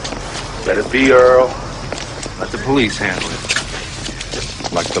 Let it be, Earl. Let the police handle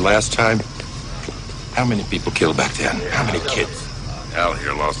it. Like the last time? How many people killed back then? How many kids? Al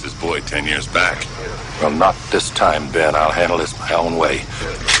here lost his boy 10 years back. Well, not this time, Ben. I'll handle this my own way.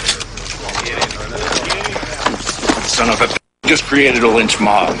 Son of a just created a lynch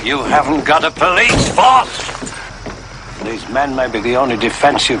mob. You haven't got a police force. These men may be the only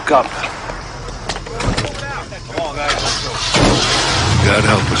defense you've got. God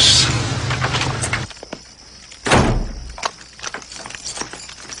help us.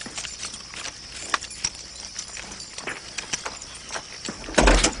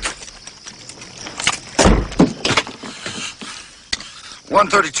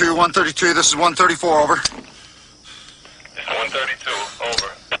 $132, this is 134, over. This is 132, over.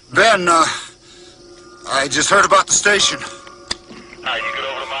 Ben, I just heard about the station. All right, you get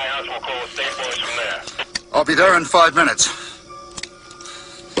over to my house, we'll call the state boys from there. I'll be there in 5 minutes.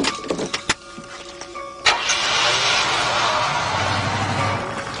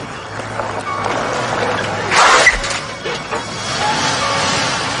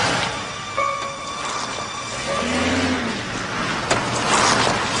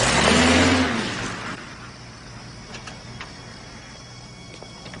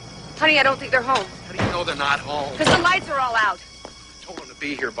 Honey, I don't think they're home. How do you know they're not home? Because the lights are all out. I told them to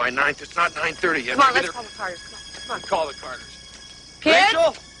be here by 9. It's not 9:30 yet. Come on, Maybe let's call the Carters. Come on. Call the Carters. Kid?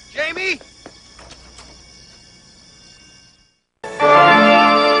 Rachel? Jamie?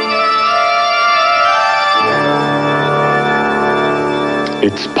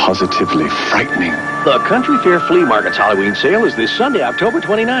 It's positively frightening. The Country Fair Flea Market's Halloween sale is this Sunday, October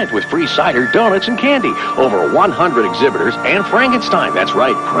 29th, with free cider, donuts, and candy. Over 100 exhibitors and Frankenstein. That's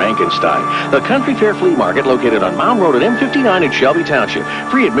right, Frankenstein. The Country Fair Flea Market, located on Mound Road at M59 in Shelby Township.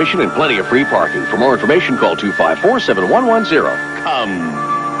 Free admission and plenty of free parking. For more information, call 254-7110. Come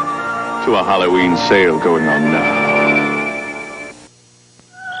to a Halloween sale going on now.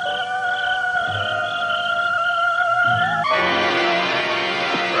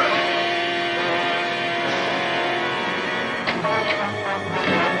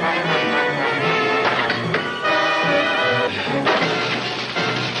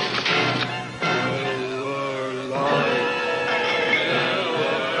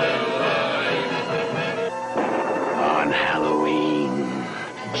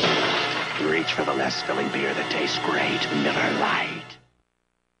 For the less filling beer that tastes great, Miller Lite.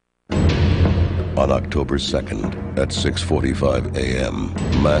 On October 2nd, at 6:45 a.m.,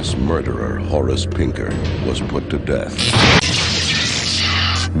 mass murderer Horace Pinker was put to death.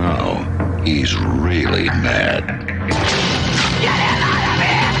 Now, he's really mad.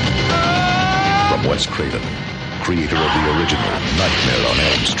 From Wes Craven, creator of the original Nightmare on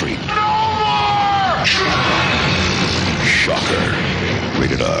Elm Street. Shocker.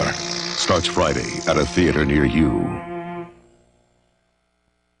 Rated R. Starts Friday at a theater near you.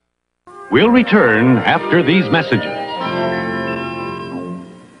 We'll return after these messages.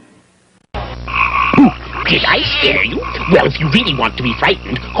 Did I scare you? Well, if you really want to be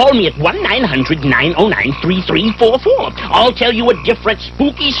frightened, call me at 1-900-909-3344. I'll tell you a different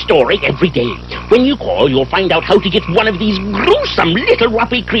spooky story every day. When you call, you'll find out how to get one of these gruesome little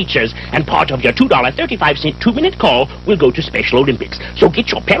ruffy creatures, and part of your $2.35 2-minute call will go to Special Olympics. So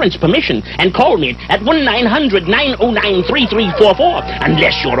get your parents' permission and call me at 1-900-909-3344,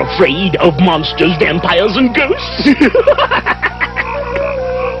 unless you're afraid of monsters, vampires, and ghosts.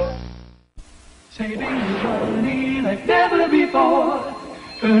 Saving money like never before.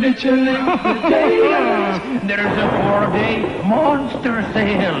 Furniture Liquidators. There's a 4-day monster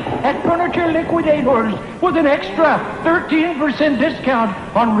sale at Furniture Liquidators with an extra 13% discount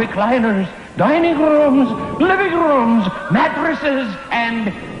on recliners, dining rooms, living rooms, mattresses,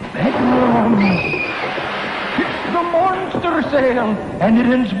 and bedrooms. It's the monster sale, and it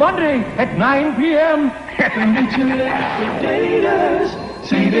ends Monday at 9 p.m. Furniture Liquidators,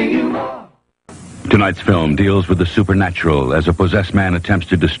 saving you more. Tonight's film deals with the supernatural as a possessed man attempts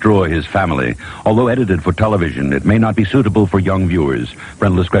to destroy his family. Although edited for television, it may not be suitable for young viewers.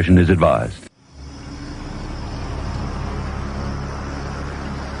 Parental discretion is advised.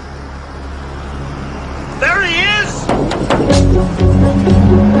 There he is!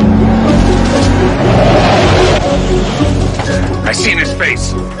 I seen his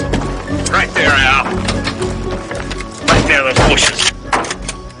face. Right there, Al. Right there in those bushes.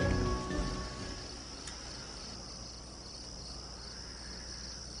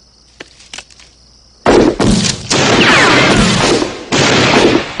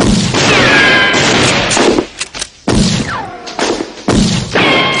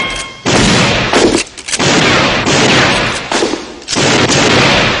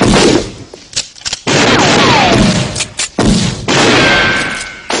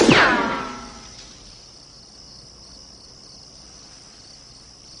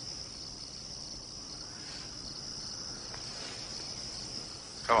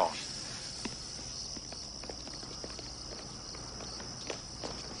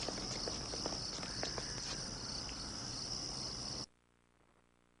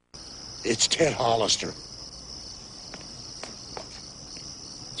 It's Ted Hollister.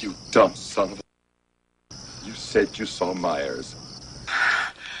 You dumb son of a... You said you saw Myers.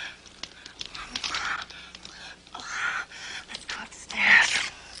 Let's go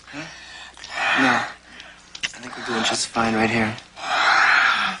upstairs. No. I think we're doing just fine right here.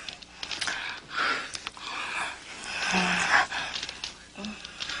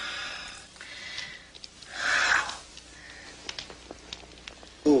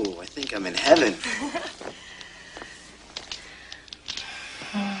 Ooh, I think I'm in heaven.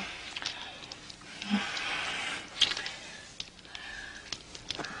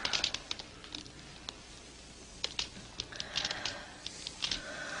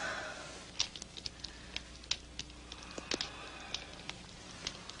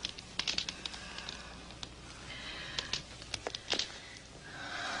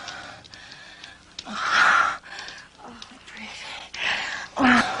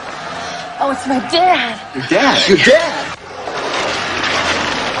 Oh, it's my dad. Your dad? Your dad?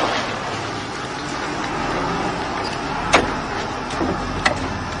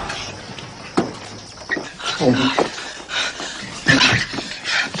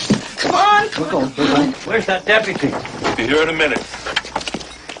 Come on. We're going. Where's that deputy? Be here in a minute.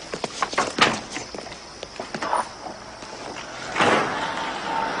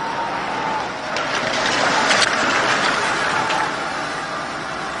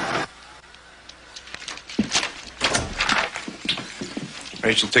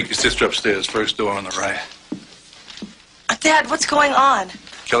 Rachel, take your sister upstairs. First door on the right. Dad, what's going on?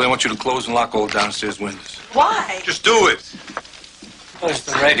 Kelly, I want you to close and lock all downstairs windows. Why? Just do it. Where's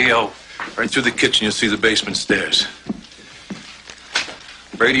the radio? Right through the kitchen, you'll see the basement stairs.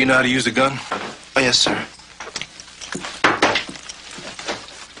 Brady, you know how to use a gun? Oh, yes, sir.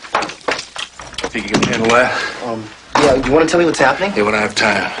 Think you can handle that? Yeah, you want to tell me what's happening? Yeah, when I have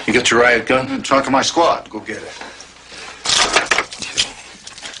time. You got your riot gun? Talk to my squad. Go get it.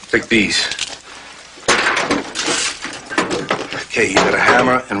 Take these. Okay, you got a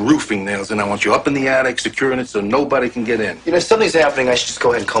hammer and roofing nails, and I want you up in the attic, securing it so nobody can get in. You know, if something's happening, I should just go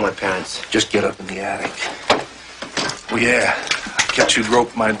ahead and call my parents. Just get up in the attic. Oh, yeah. I catch you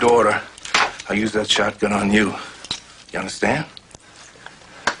rope my daughter. I'll use that shotgun on you. You understand?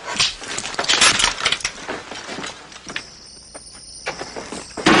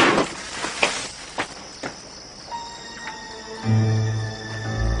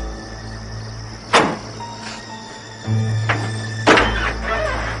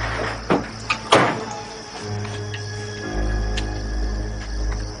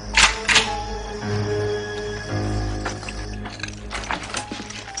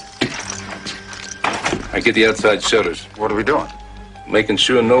 I get the outside shutters. What are we doing? Making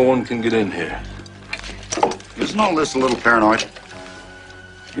sure no one can get in here. Isn't all this a little paranoid?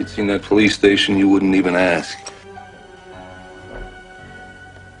 If you'd seen that police station, you wouldn't even ask.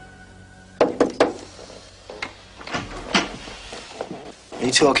 Are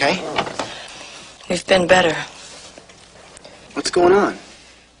you two okay? We've been better. What's going on?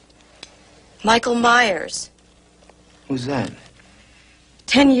 Michael Myers. Who's that?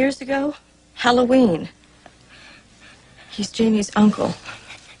 10 years ago, Halloween. He's Jamie's uncle.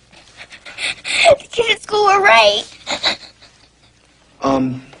 The kids at school were right.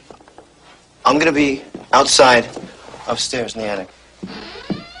 I'm gonna be outside, upstairs in the attic.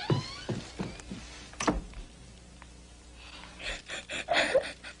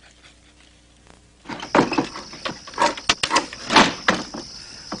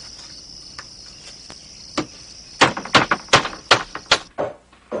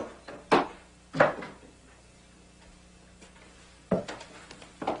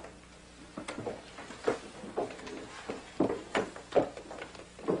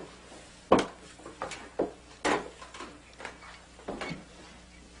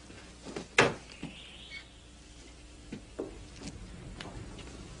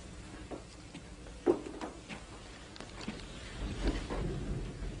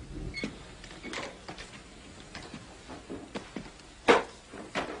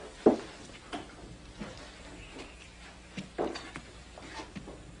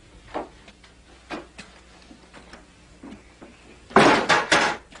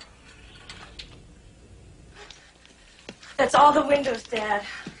 That's all the windows, Dad.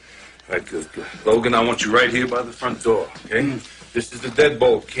 Right, good. Logan, I want you right here by the front door, okay? This is the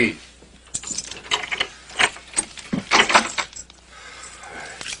deadbolt key.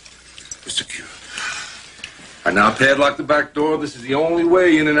 It's secure. All right, now padlock the back door. This is the only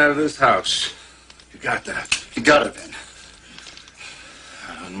way in and out of this house. You got that? You got it, then.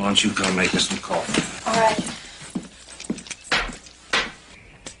 And why don't you come make me some coffee? All right.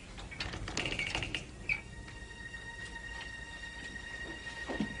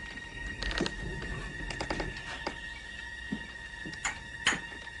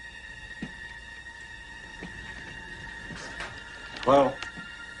 12.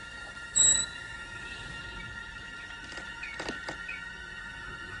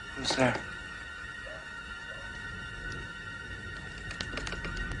 Who's there?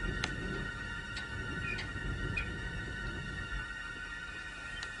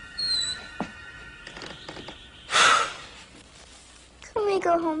 Can we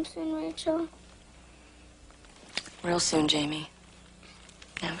go home soon, Rachel? Real soon, Jamie.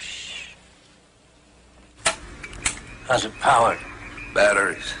 Now, shh. How's it powered?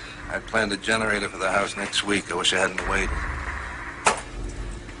 Batteries. I planned a generator for the house next week. I wish I hadn't waited.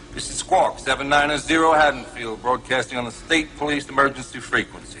 This is Squawk, 790 Haddonfield, broadcasting on the State Police Emergency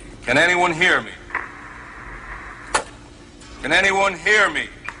Frequency. Can anyone hear me? Can anyone hear me?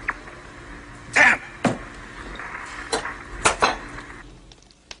 Damn it!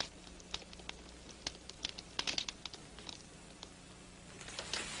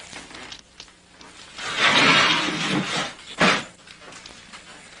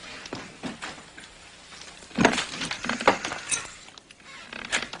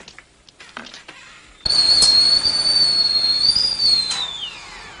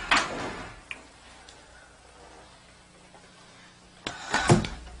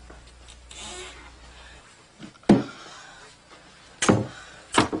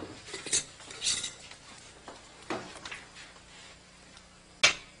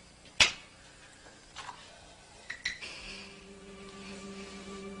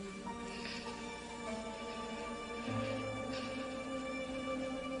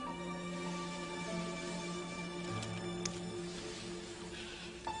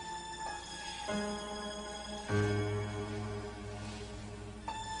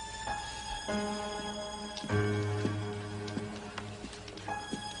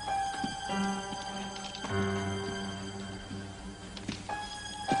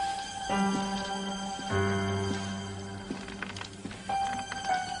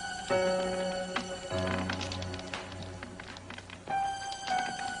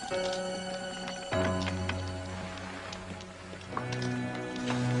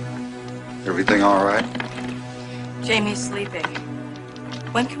 Everything all right? Jamie's sleeping.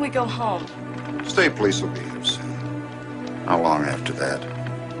 When can we go home? State police will be here soon. How long after that?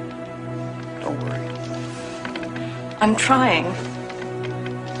 Don't worry. I'm trying.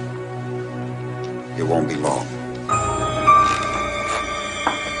 It won't be long.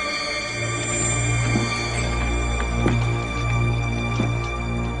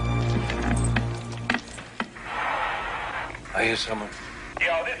 I hear someone.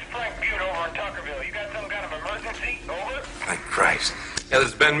 Yo, this is Frank Butte over in Tuckerville. You got some kind of emergency? Over? Thank Christ. Yeah, this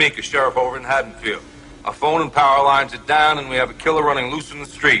is Ben Meeker, sheriff over in Haddonfield. Our phone and power lines are down, and we have a killer running loose in the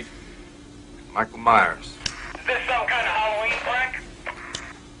street. Michael Myers. Is this some kind of Halloween prank?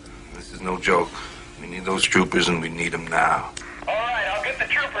 This is no joke. We need those troopers, and we need them now. All right, I'll get the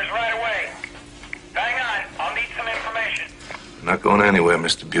troopers right away. Hang on, I'll need some information. I'm not going anywhere,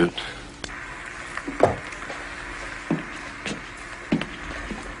 Mr. Butte.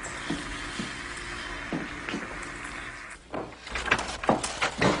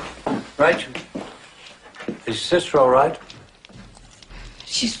 Rachel, is your sister all right?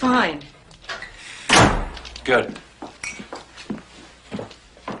 She's fine. Good.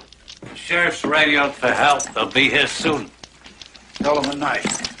 Sheriff's radioed for help. They'll be here soon. Tell them at night.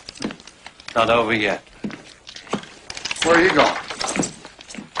 Not over yet. Where are you going?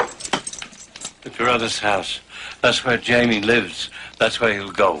 To Carruthers' house. That's where Jamie lives. That's where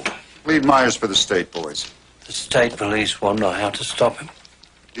he'll go. Leave Myers for the state boys. The state police won't know how to stop him.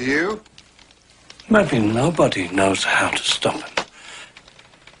 Do you? Maybe nobody knows how to stop him.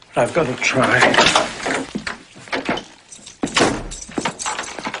 But I've got to try.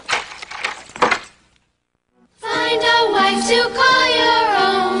 Find a wife to call your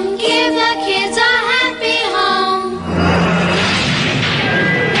own. Give the kids a happy home.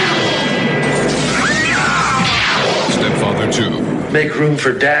 Stepfather 2. Make room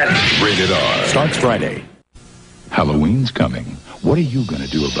for Daddy. Rated R. Starts Friday. Halloween's coming. What are you going to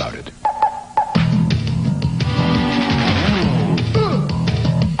do about it?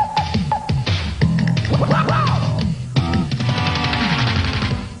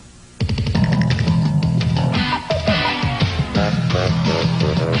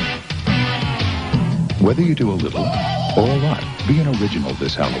 Whether you do a little or a lot, be an original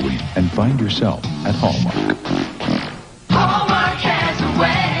this Halloween and find yourself at Hallmark. Hallmark has a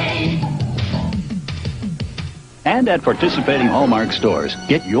way. And at participating Hallmark stores,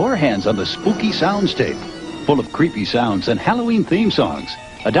 get your hands on the Spooky Sounds tape, full of creepy sounds and Halloween theme songs.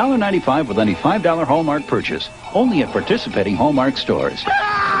 $1.95 with any $5 Hallmark purchase, only at participating Hallmark stores.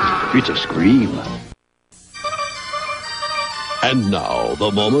 It's a scream. And now,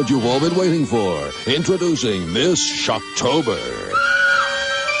 the moment you've all been waiting for. Introducing Miss Shocktober.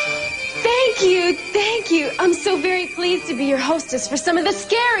 Thank you, thank you. I'm so very pleased to be your hostess for some of the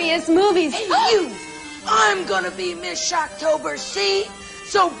scariest movies. Hey, you! I'm gonna be Miss Shocktober, see?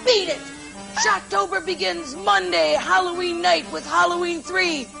 So beat it! Shocktober begins Monday, Halloween night, with Halloween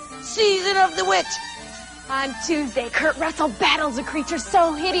 3, Season of the Witch. On Tuesday, Kurt Russell battles a creature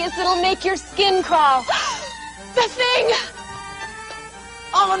so hideous it'll make your skin crawl. The Thing!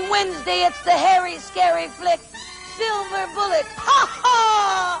 On Wednesday, it's the hairy, scary flick, Silver Bullet. Ha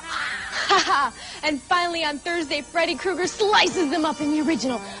ha! Ha ha! And finally, on Thursday, Freddy Krueger slices them up in the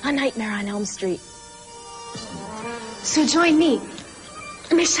original, A Nightmare on Elm Street. So join me,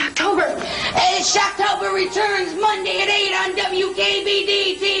 Miss Shocktober. And Shocktober returns Monday at 8 on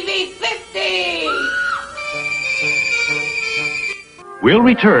WKBD TV 50. We'll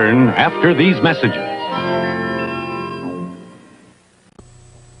return after these messages.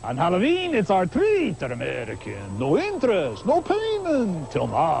 On Halloween, it's our treat at American. No interest, no payment till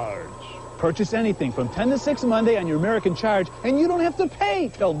March. Purchase anything from 10 to 6 Monday on your American charge, and you don't have to pay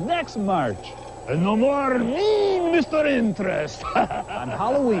till next March. And no more mean Mr. Interest. On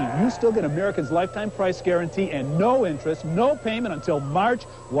Halloween, you still get American's lifetime price guarantee and no interest, no payment until March.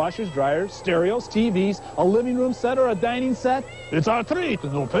 Washers, dryers, stereos, TVs, a living room set or a dining set. It's our treat.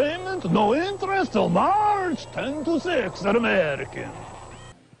 No payment, no interest till March. 10 to 6 at American.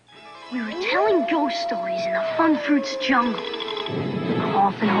 We were telling ghost stories in the Fun Fruits jungle. The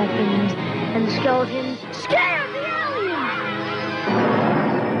coffin opens, and the skeleton scared the alien!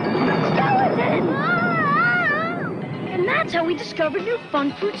 Skeleton! And that's how we discovered new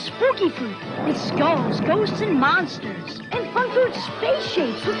Fun Fruits Spooky Fruit. It's skulls, ghosts, and monsters. And Fun Fruits Space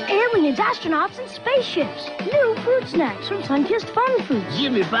Shapes with aliens, astronauts, and spaceships. New fruit snacks from Sunkissed Fun Fruits.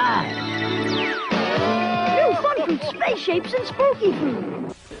 Give me 5. New Fun Fruits Space Shapes and Spooky Fruit.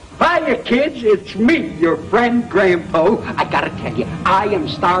 Hiya, kids. It's me, your friend Grandpa. I gotta tell you, I am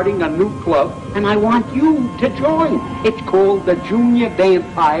starting a new club, and I want you to join. It's called the Junior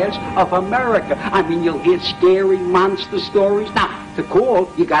Vampires of America. I mean, you'll hear scary monster stories. Now, to call,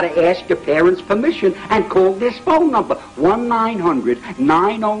 you gotta ask your parents' permission and call this phone number,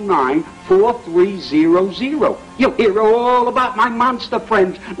 1-900-909-4300. You'll hear all about my monster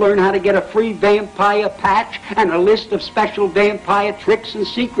friends, learn how to get a free vampire patch and a list of special vampire tricks and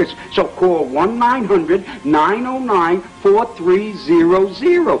secrets. So call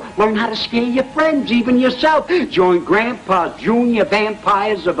 1-900-909-4300. Learn how to scare your friends, even yourself. Join Grandpa's Junior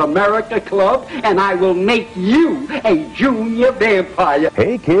Vampires of America Club, and I will make you a junior vampire.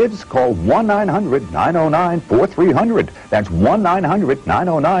 Hey, kids, call 1-900-909-4300. That's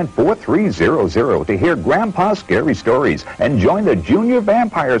 1-900-909-4300 to hear Grandpa's scary stories and join the Junior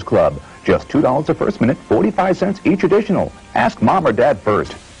Vampires Club. Just $2 the first minute, 45 cents each additional. Ask Mom or Dad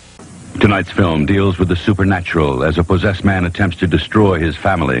first. Tonight's film deals with the supernatural as a possessed man attempts to destroy his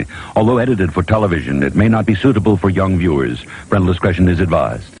family. Although edited for television, it may not be suitable for young viewers. Parental discretion is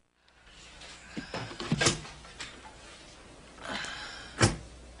advised.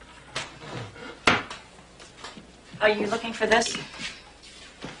 Are you looking for this?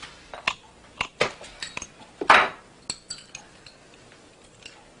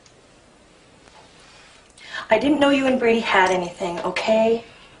 I didn't know you and Brady had anything, okay?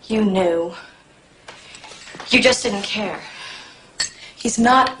 You knew. You just didn't care. He's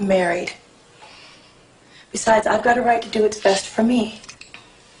not married. Besides, I've got a right to do what's best for me.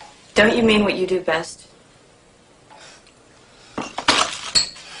 Don't you mean what you do best?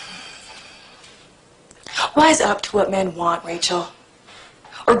 Wise up to what men want, Rachel.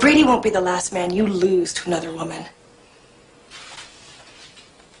 Or Brady won't be the last man you lose to another woman.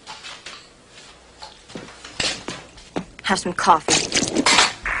 Have some coffee.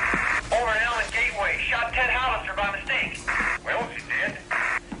 Over at Allen Gateway, shot Ted Hollister by mistake. Well, is he dead?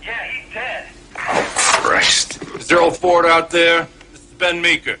 Yeah, he's dead. Christ. Is there old Ford out there? This is Ben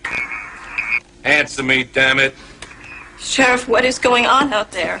Meeker. Answer me, damn it. Sheriff, what is going on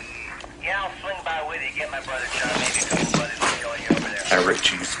out there? Yeah, I'll swing by with you, get my brother John, maybe a couple buddies will join you over there. Now,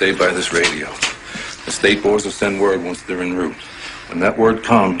 Richie, you stay by this radio. The state boys will send word once they're en route. When that word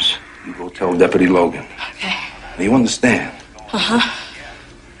comes, you go tell Deputy Logan. Okay. Now, you understand? Uh-huh.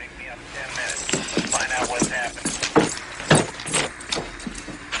 Find out what's happening.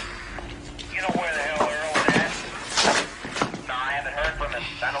 You know where the hell Earl is at? No, I haven't heard from him.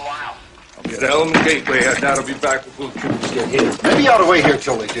 Been a while. I'll be at Elm Gateway, and I'll be back before the troops get here. Maybe you ought to wait here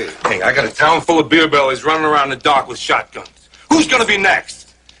till they do. Hey, I got a town full of beer bellies running around the dock with shotguns. Who's gonna be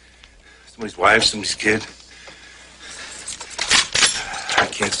next? Somebody's wife, somebody's kid. I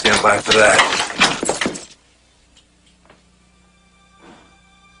can't stand by for that.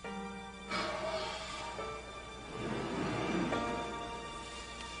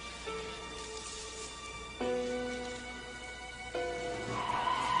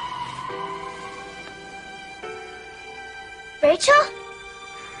 Rachel?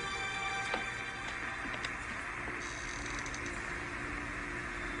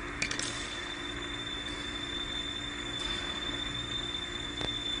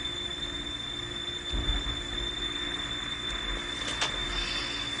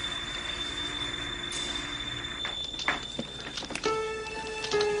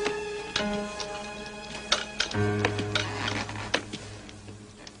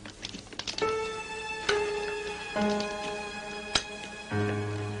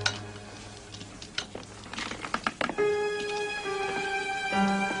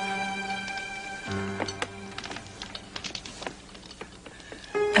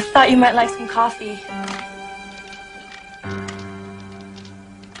 I thought you might like some coffee.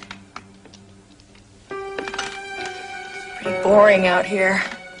 It's pretty boring out here.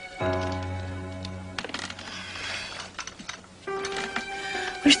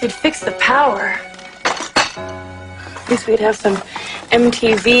 Wish they'd fix the power. At least we'd have some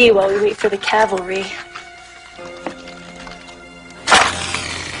MTV while we wait for the cavalry.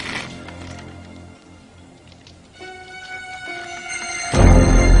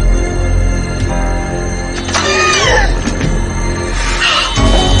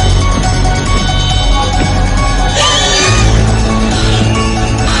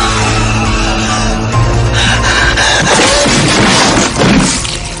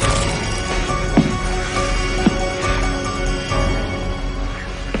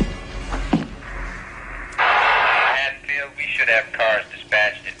 We should have cars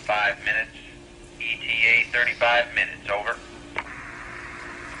dispatched in 5 minutes. ETA 35 minutes, over.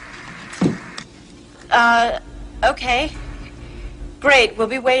 Okay. Great, we'll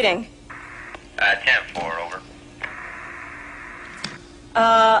be waiting. 10-4, over.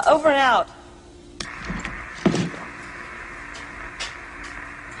 Over and out.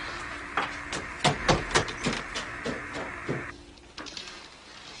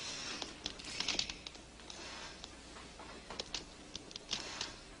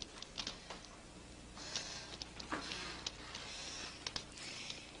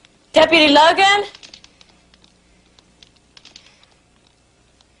 Deputy Logan?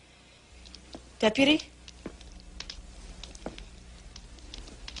 Deputy?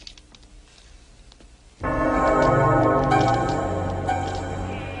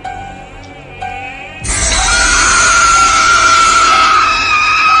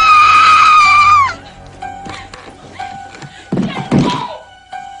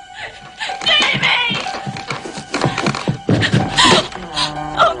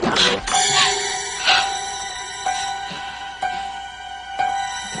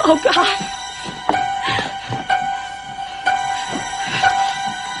 Oh, God.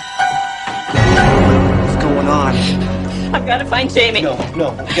 What's going on? I've got to find Jamie. No, we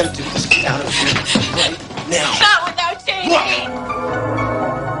gotta do this. Get out of here right now. Not without Jamie.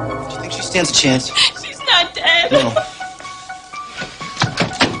 Do you think she stands a chance? She's not dead. No.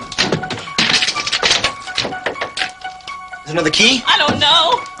 Is another key? I don't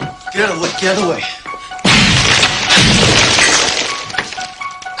know. Get out of the way. Get out of the way.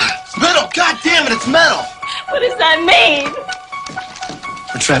 It's metal. God damn it! It's metal. What does that mean?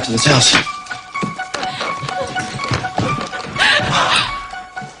 We're trapped in this house.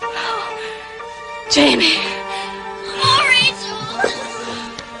 Jamie. Oh, Rachel.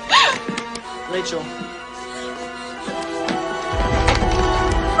 Rachel.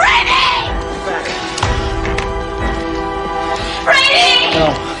 Freddie! Back. Freddie! No.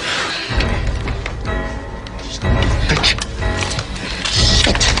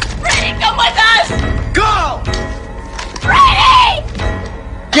 Freddie, come with us! Go! Freddie!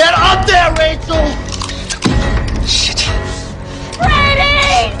 Get up there, Rachel! Shit.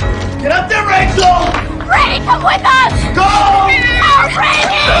 Freddie! Get up there, Rachel! Freddie, come with us! Go! Oh, Freddie!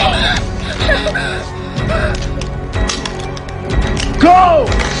 Go!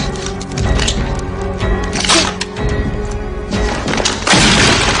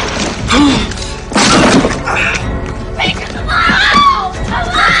 Rachel, come on!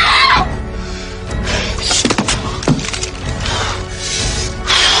 Come on!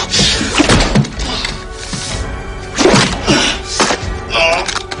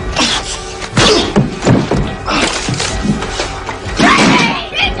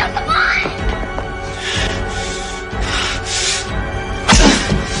 Rachel, come on!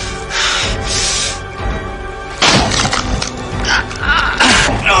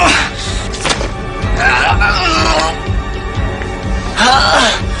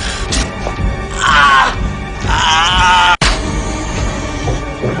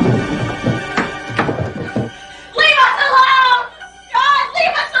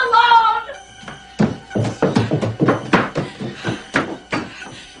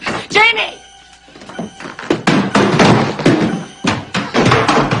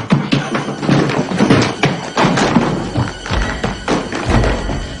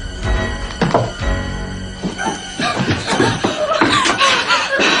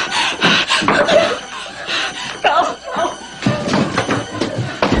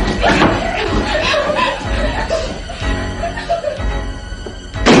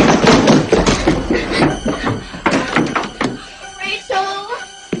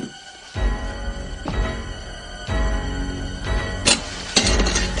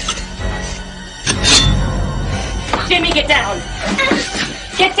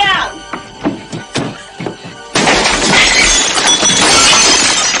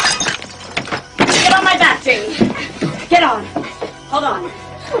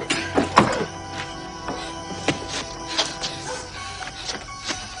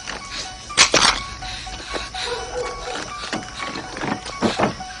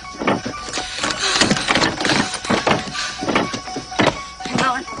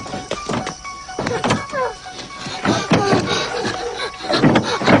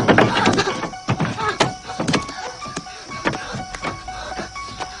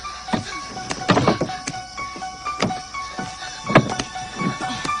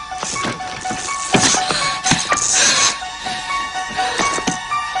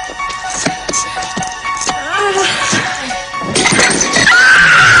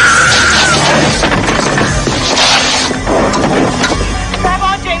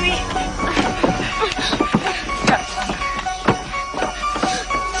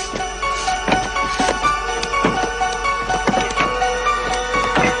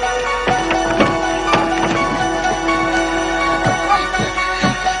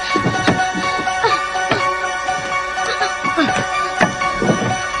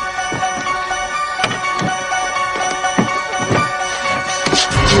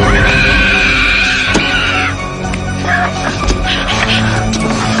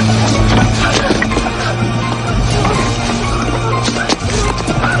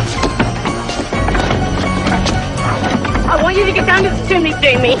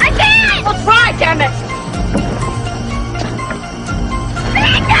 Jamie. I can't! Well, try, damn it!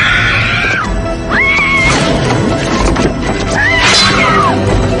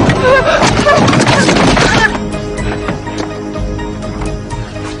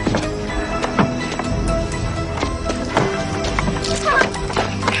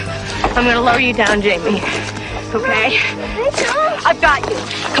 I'm gonna lower you down, Jamie. Okay? Rachel? I've got you.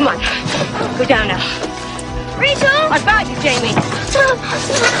 Come on. Go down now. Rachel? I've got you, Jamie.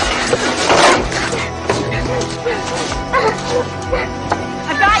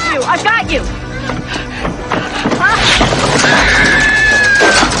 I've got you. I've got you.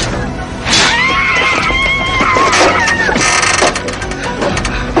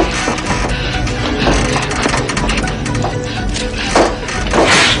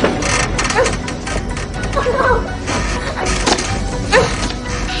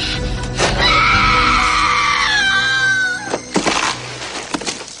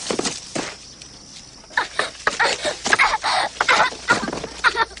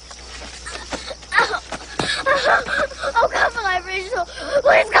 Oh, come alive, Rachel.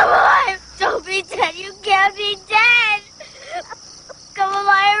 Please come alive. Don't be dead. You can't be dead. Come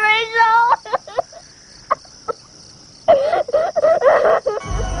alive, Rachel.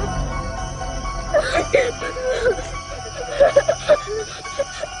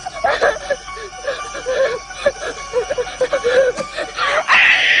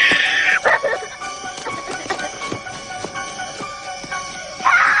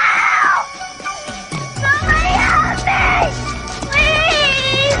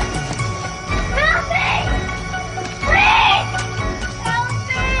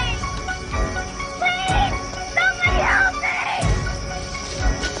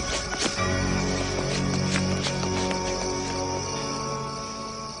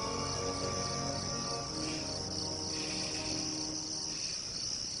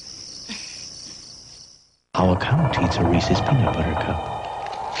 Our count eats a Reese's peanut butter cup.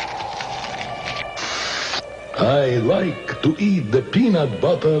 I like to eat the peanut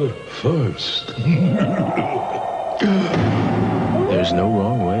butter first. There's no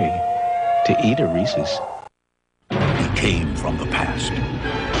wrong way to eat a Reese's. He came from the past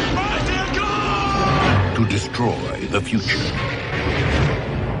to destroy the future.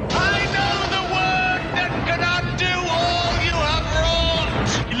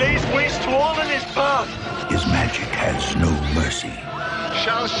 He lays waste to all in his path. His magic has no mercy.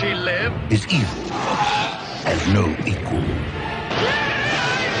 Shall she live? His evil has no equal.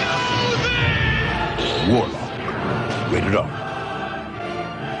 Warlock. Rated R.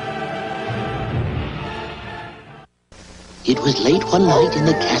 It was late one night in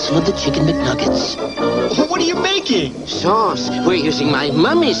the castle of the Chicken McNuggets. What are you making? Sauce. We're using my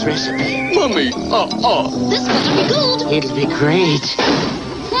mummy's recipe. Mummy, This better be good. It'll be great.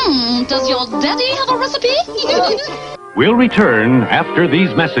 Does your daddy have a recipe? We'll return after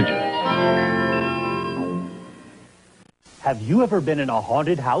these messages. Have you ever been in a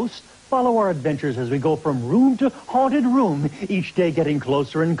haunted house? Follow our adventures as we go from room to haunted room, each day getting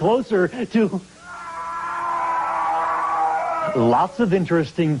closer and closer to lots of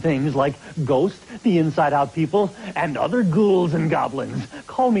interesting things like ghosts, the inside-out people, and other ghouls and goblins.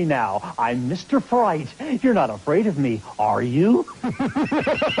 Call me now. I'm Mr. Fright. You're not afraid of me, are you?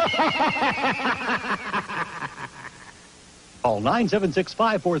 Call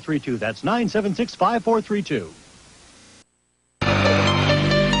 976-5432. That's 976-5432.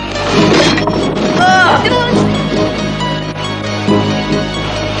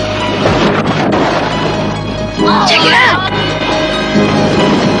 Check it out!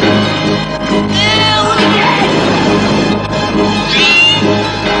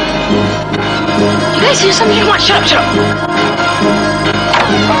 You guys hear something? Come on, shut up, shut up.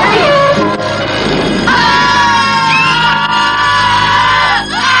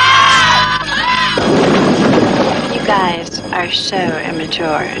 You guys are so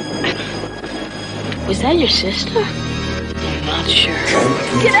immature. Was that your sister? I'm not sure.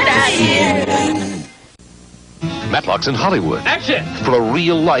 Get out of here! Matlock's in Hollywood. Action! For a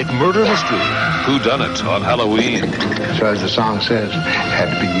real-life murder mystery. Whodunit on Halloween. So as the song says, had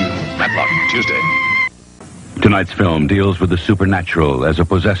to be you. Matlock, Tuesday. Tonight's film deals with the supernatural as a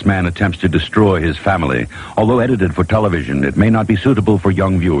possessed man attempts to destroy his family. Although edited for television, it may not be suitable for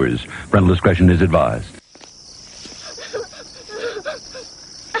young viewers. Parental discretion is advised.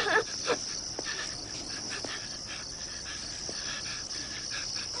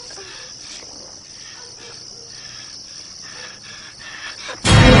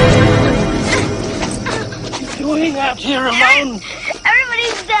 Out here alone.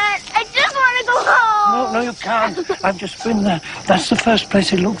 Everybody's dead. I just want to go home. no, you can't. I've just been there. That's the first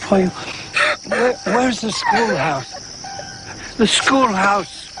place I looked for you. Where's the schoolhouse? The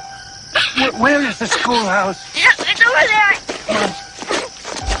schoolhouse. Where is the schoolhouse? It's over there.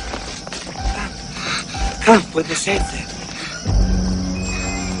 Come with the safe there.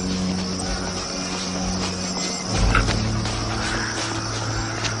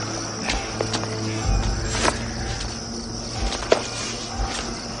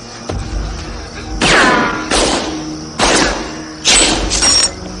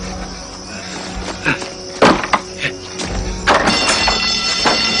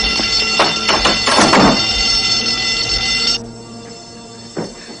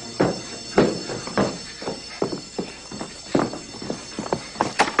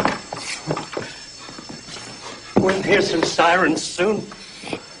 We'll hear some sirens soon.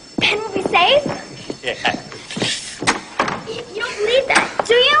 And we'll be safe? Yeah. You don't believe that,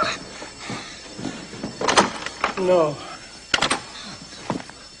 do you? No.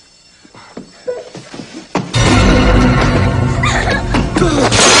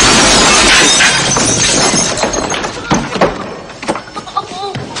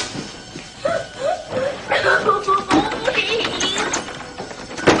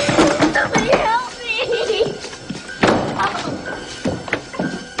 Somebody help me!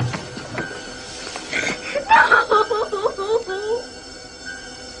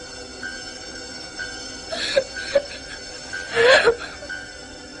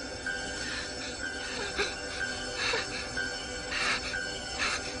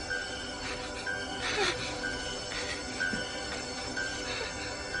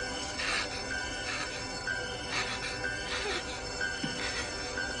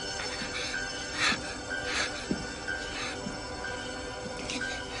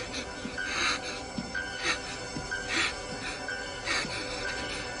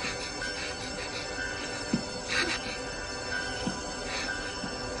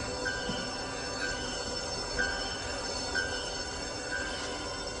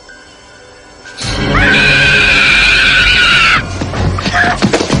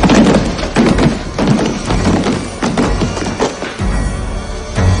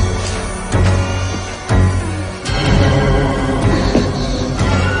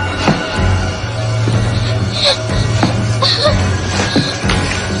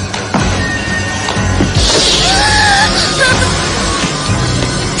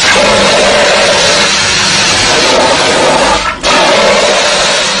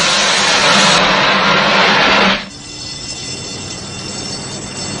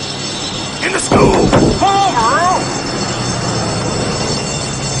 In the school!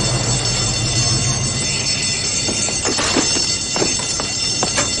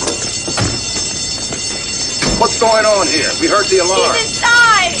 What's going on here? We heard the alarm. He's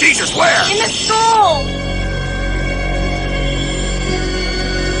inside! Jesus, where? In the school!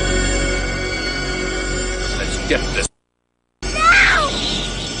 Let's get this. No!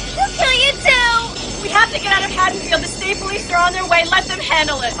 He'll kill you too! We have to get out of Haddonfield. The state police are on their way. Let them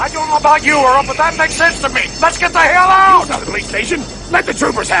handle it. I don't know about you, Earl, but that makes sense to me. Let's get the hell out! It's not a police station. Let the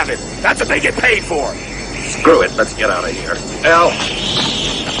troopers have it. That's what they get paid for. Screw it. Let's get out of here. Al.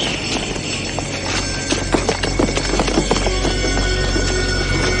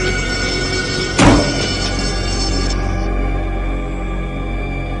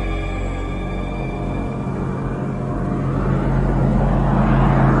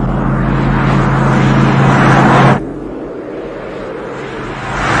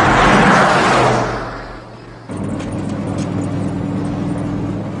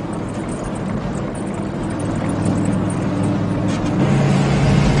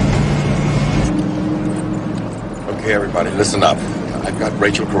 Okay, everybody, listen up. I've got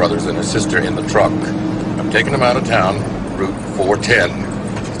Rachel Carruthers and her sister in the truck. I'm taking them out of town, Route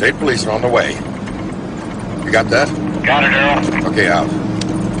 410. State police are on the way. You got that? Got it, Earl. Okay, out.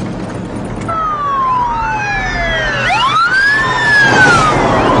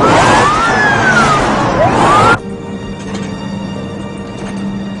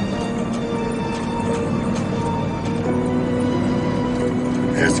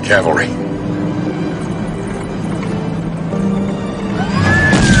 There's the cavalry.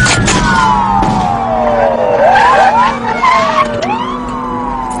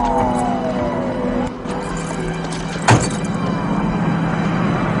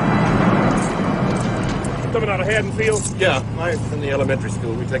 Coming out of Haddonfield? Yeah, I'm from the elementary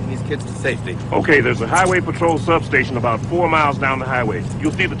school. We're taking these kids to safety. Okay, there's a highway patrol substation about 4 miles down the highway.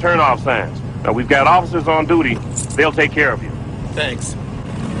 You'll see the turnoff signs. Now, we've got officers on duty. They'll take care of you. Thanks.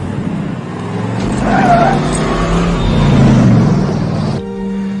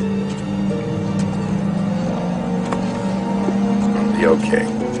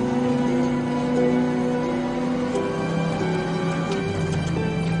 okay.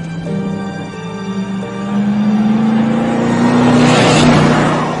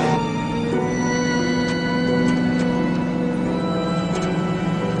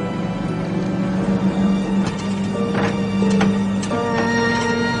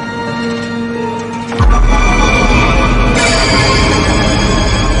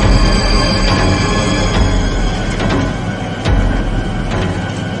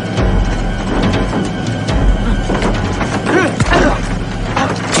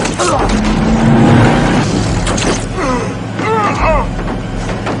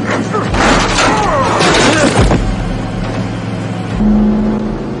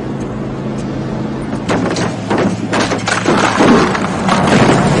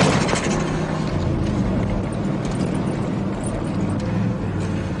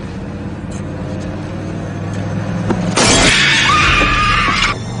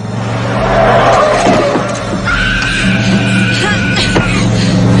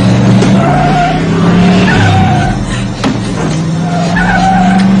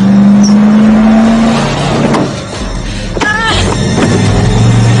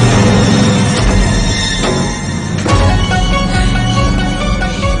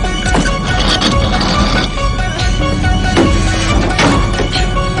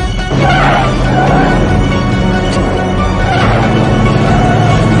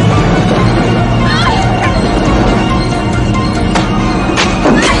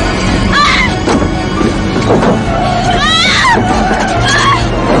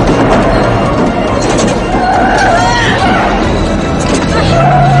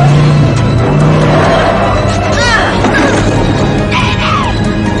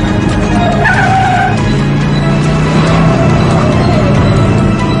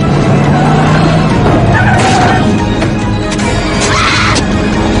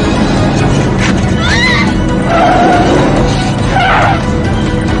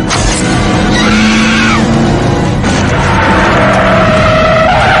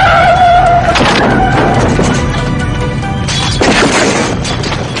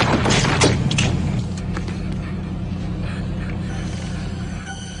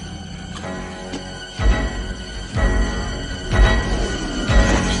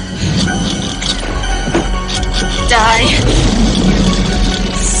 Die.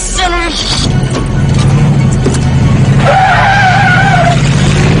 Son of a...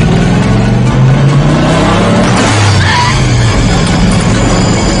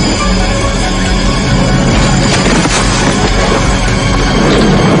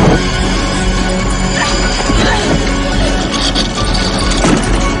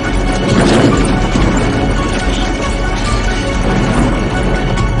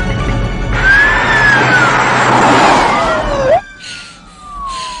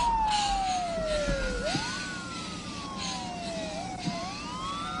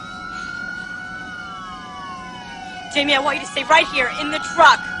 Jamie, I want you to stay right here in the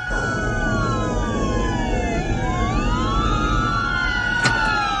truck.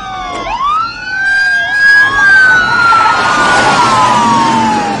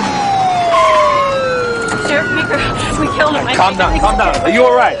 Sheriff, we killed him. Calm down, calm down. Are you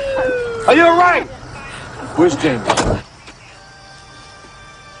all right? Are you all right? Where's James?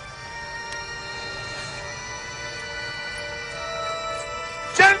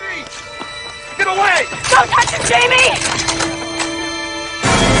 Jamie! Get away! Don't touch him, Jamie!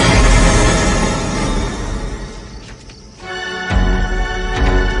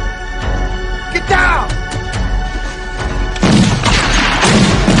 Get down!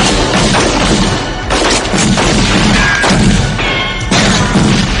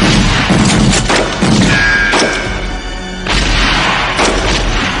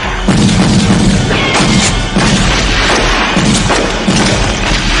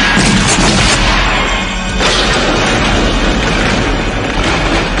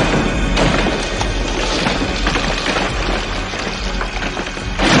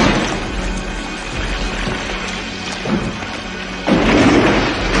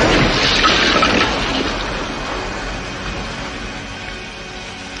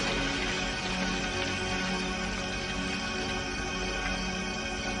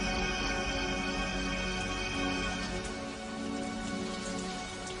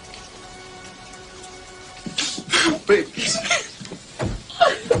 Babies.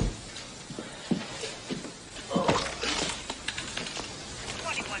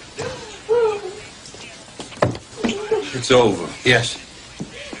 It's over. Yes.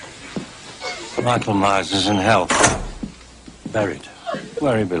 Michael Myers is in hell. Buried.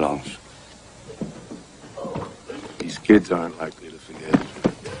 Where he belongs. These kids aren't likely to forget.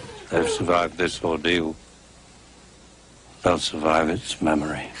 They've survived this ordeal. They'll survive its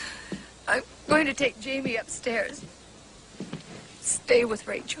memory. I'm going to take Jamie upstairs. Stay with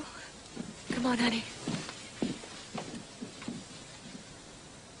Rachel. Come on, honey.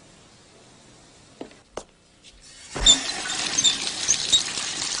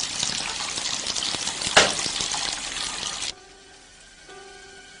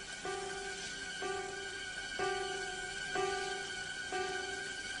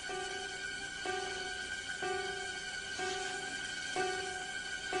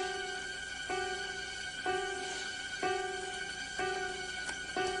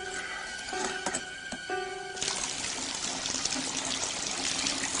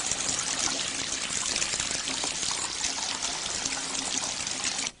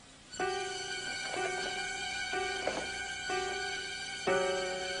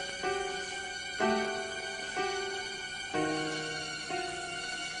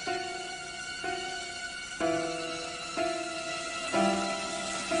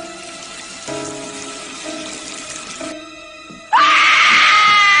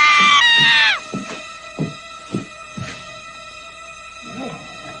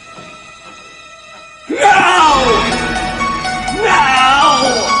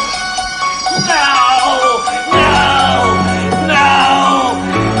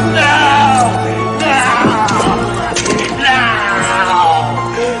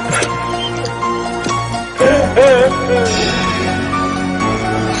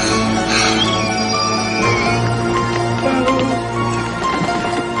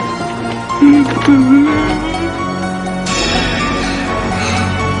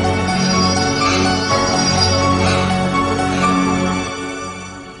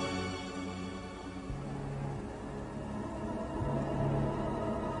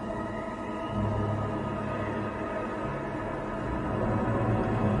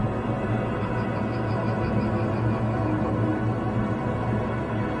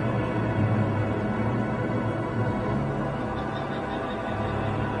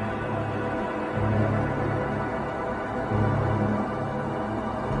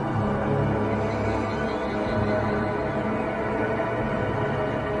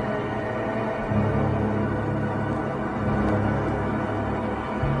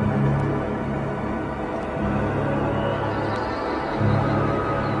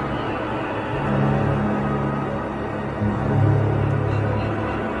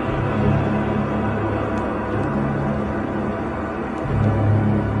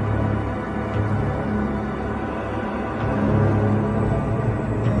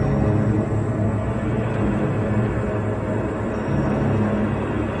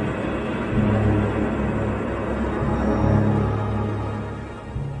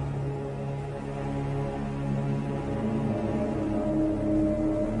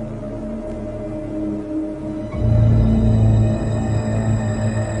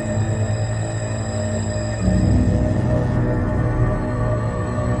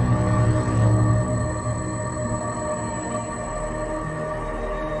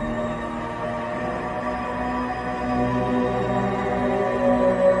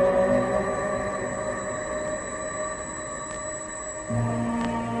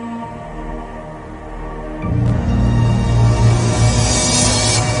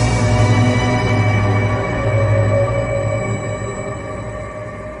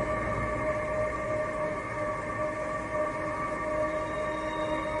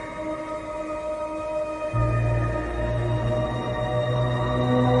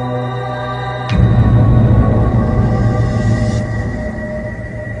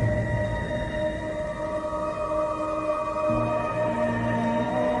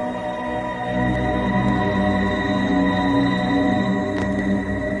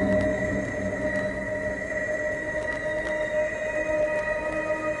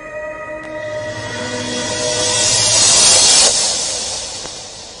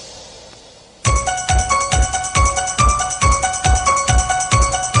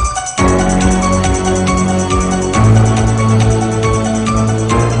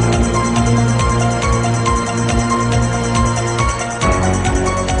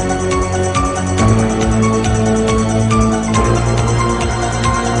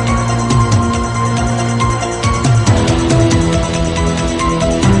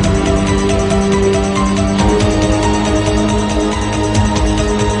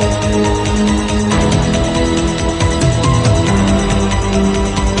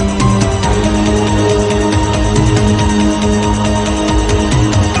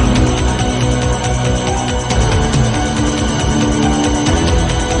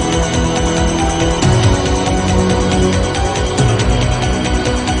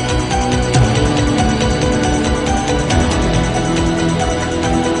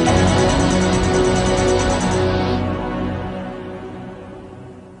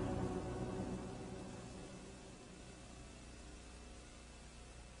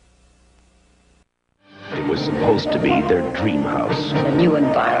 was supposed to be their dream house. A new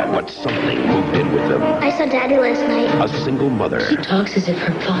environment. But something moved in with them. I saw Daddy last night. A single mother She talks as if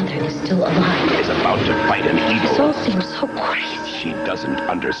her father is still alive. is about to fight an This evil all seems so crazy. she doesn't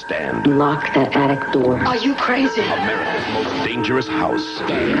understand. Lock that attic door. Are you crazy? America's most dangerous house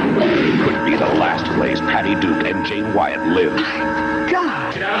could be the last place Patty Duke and Jane Wyatt lived.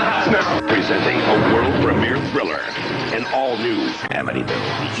 God! Presenting a world premiere thriller, an all-new Amityville: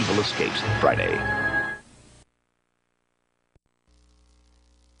 The Evil Escapes, Friday.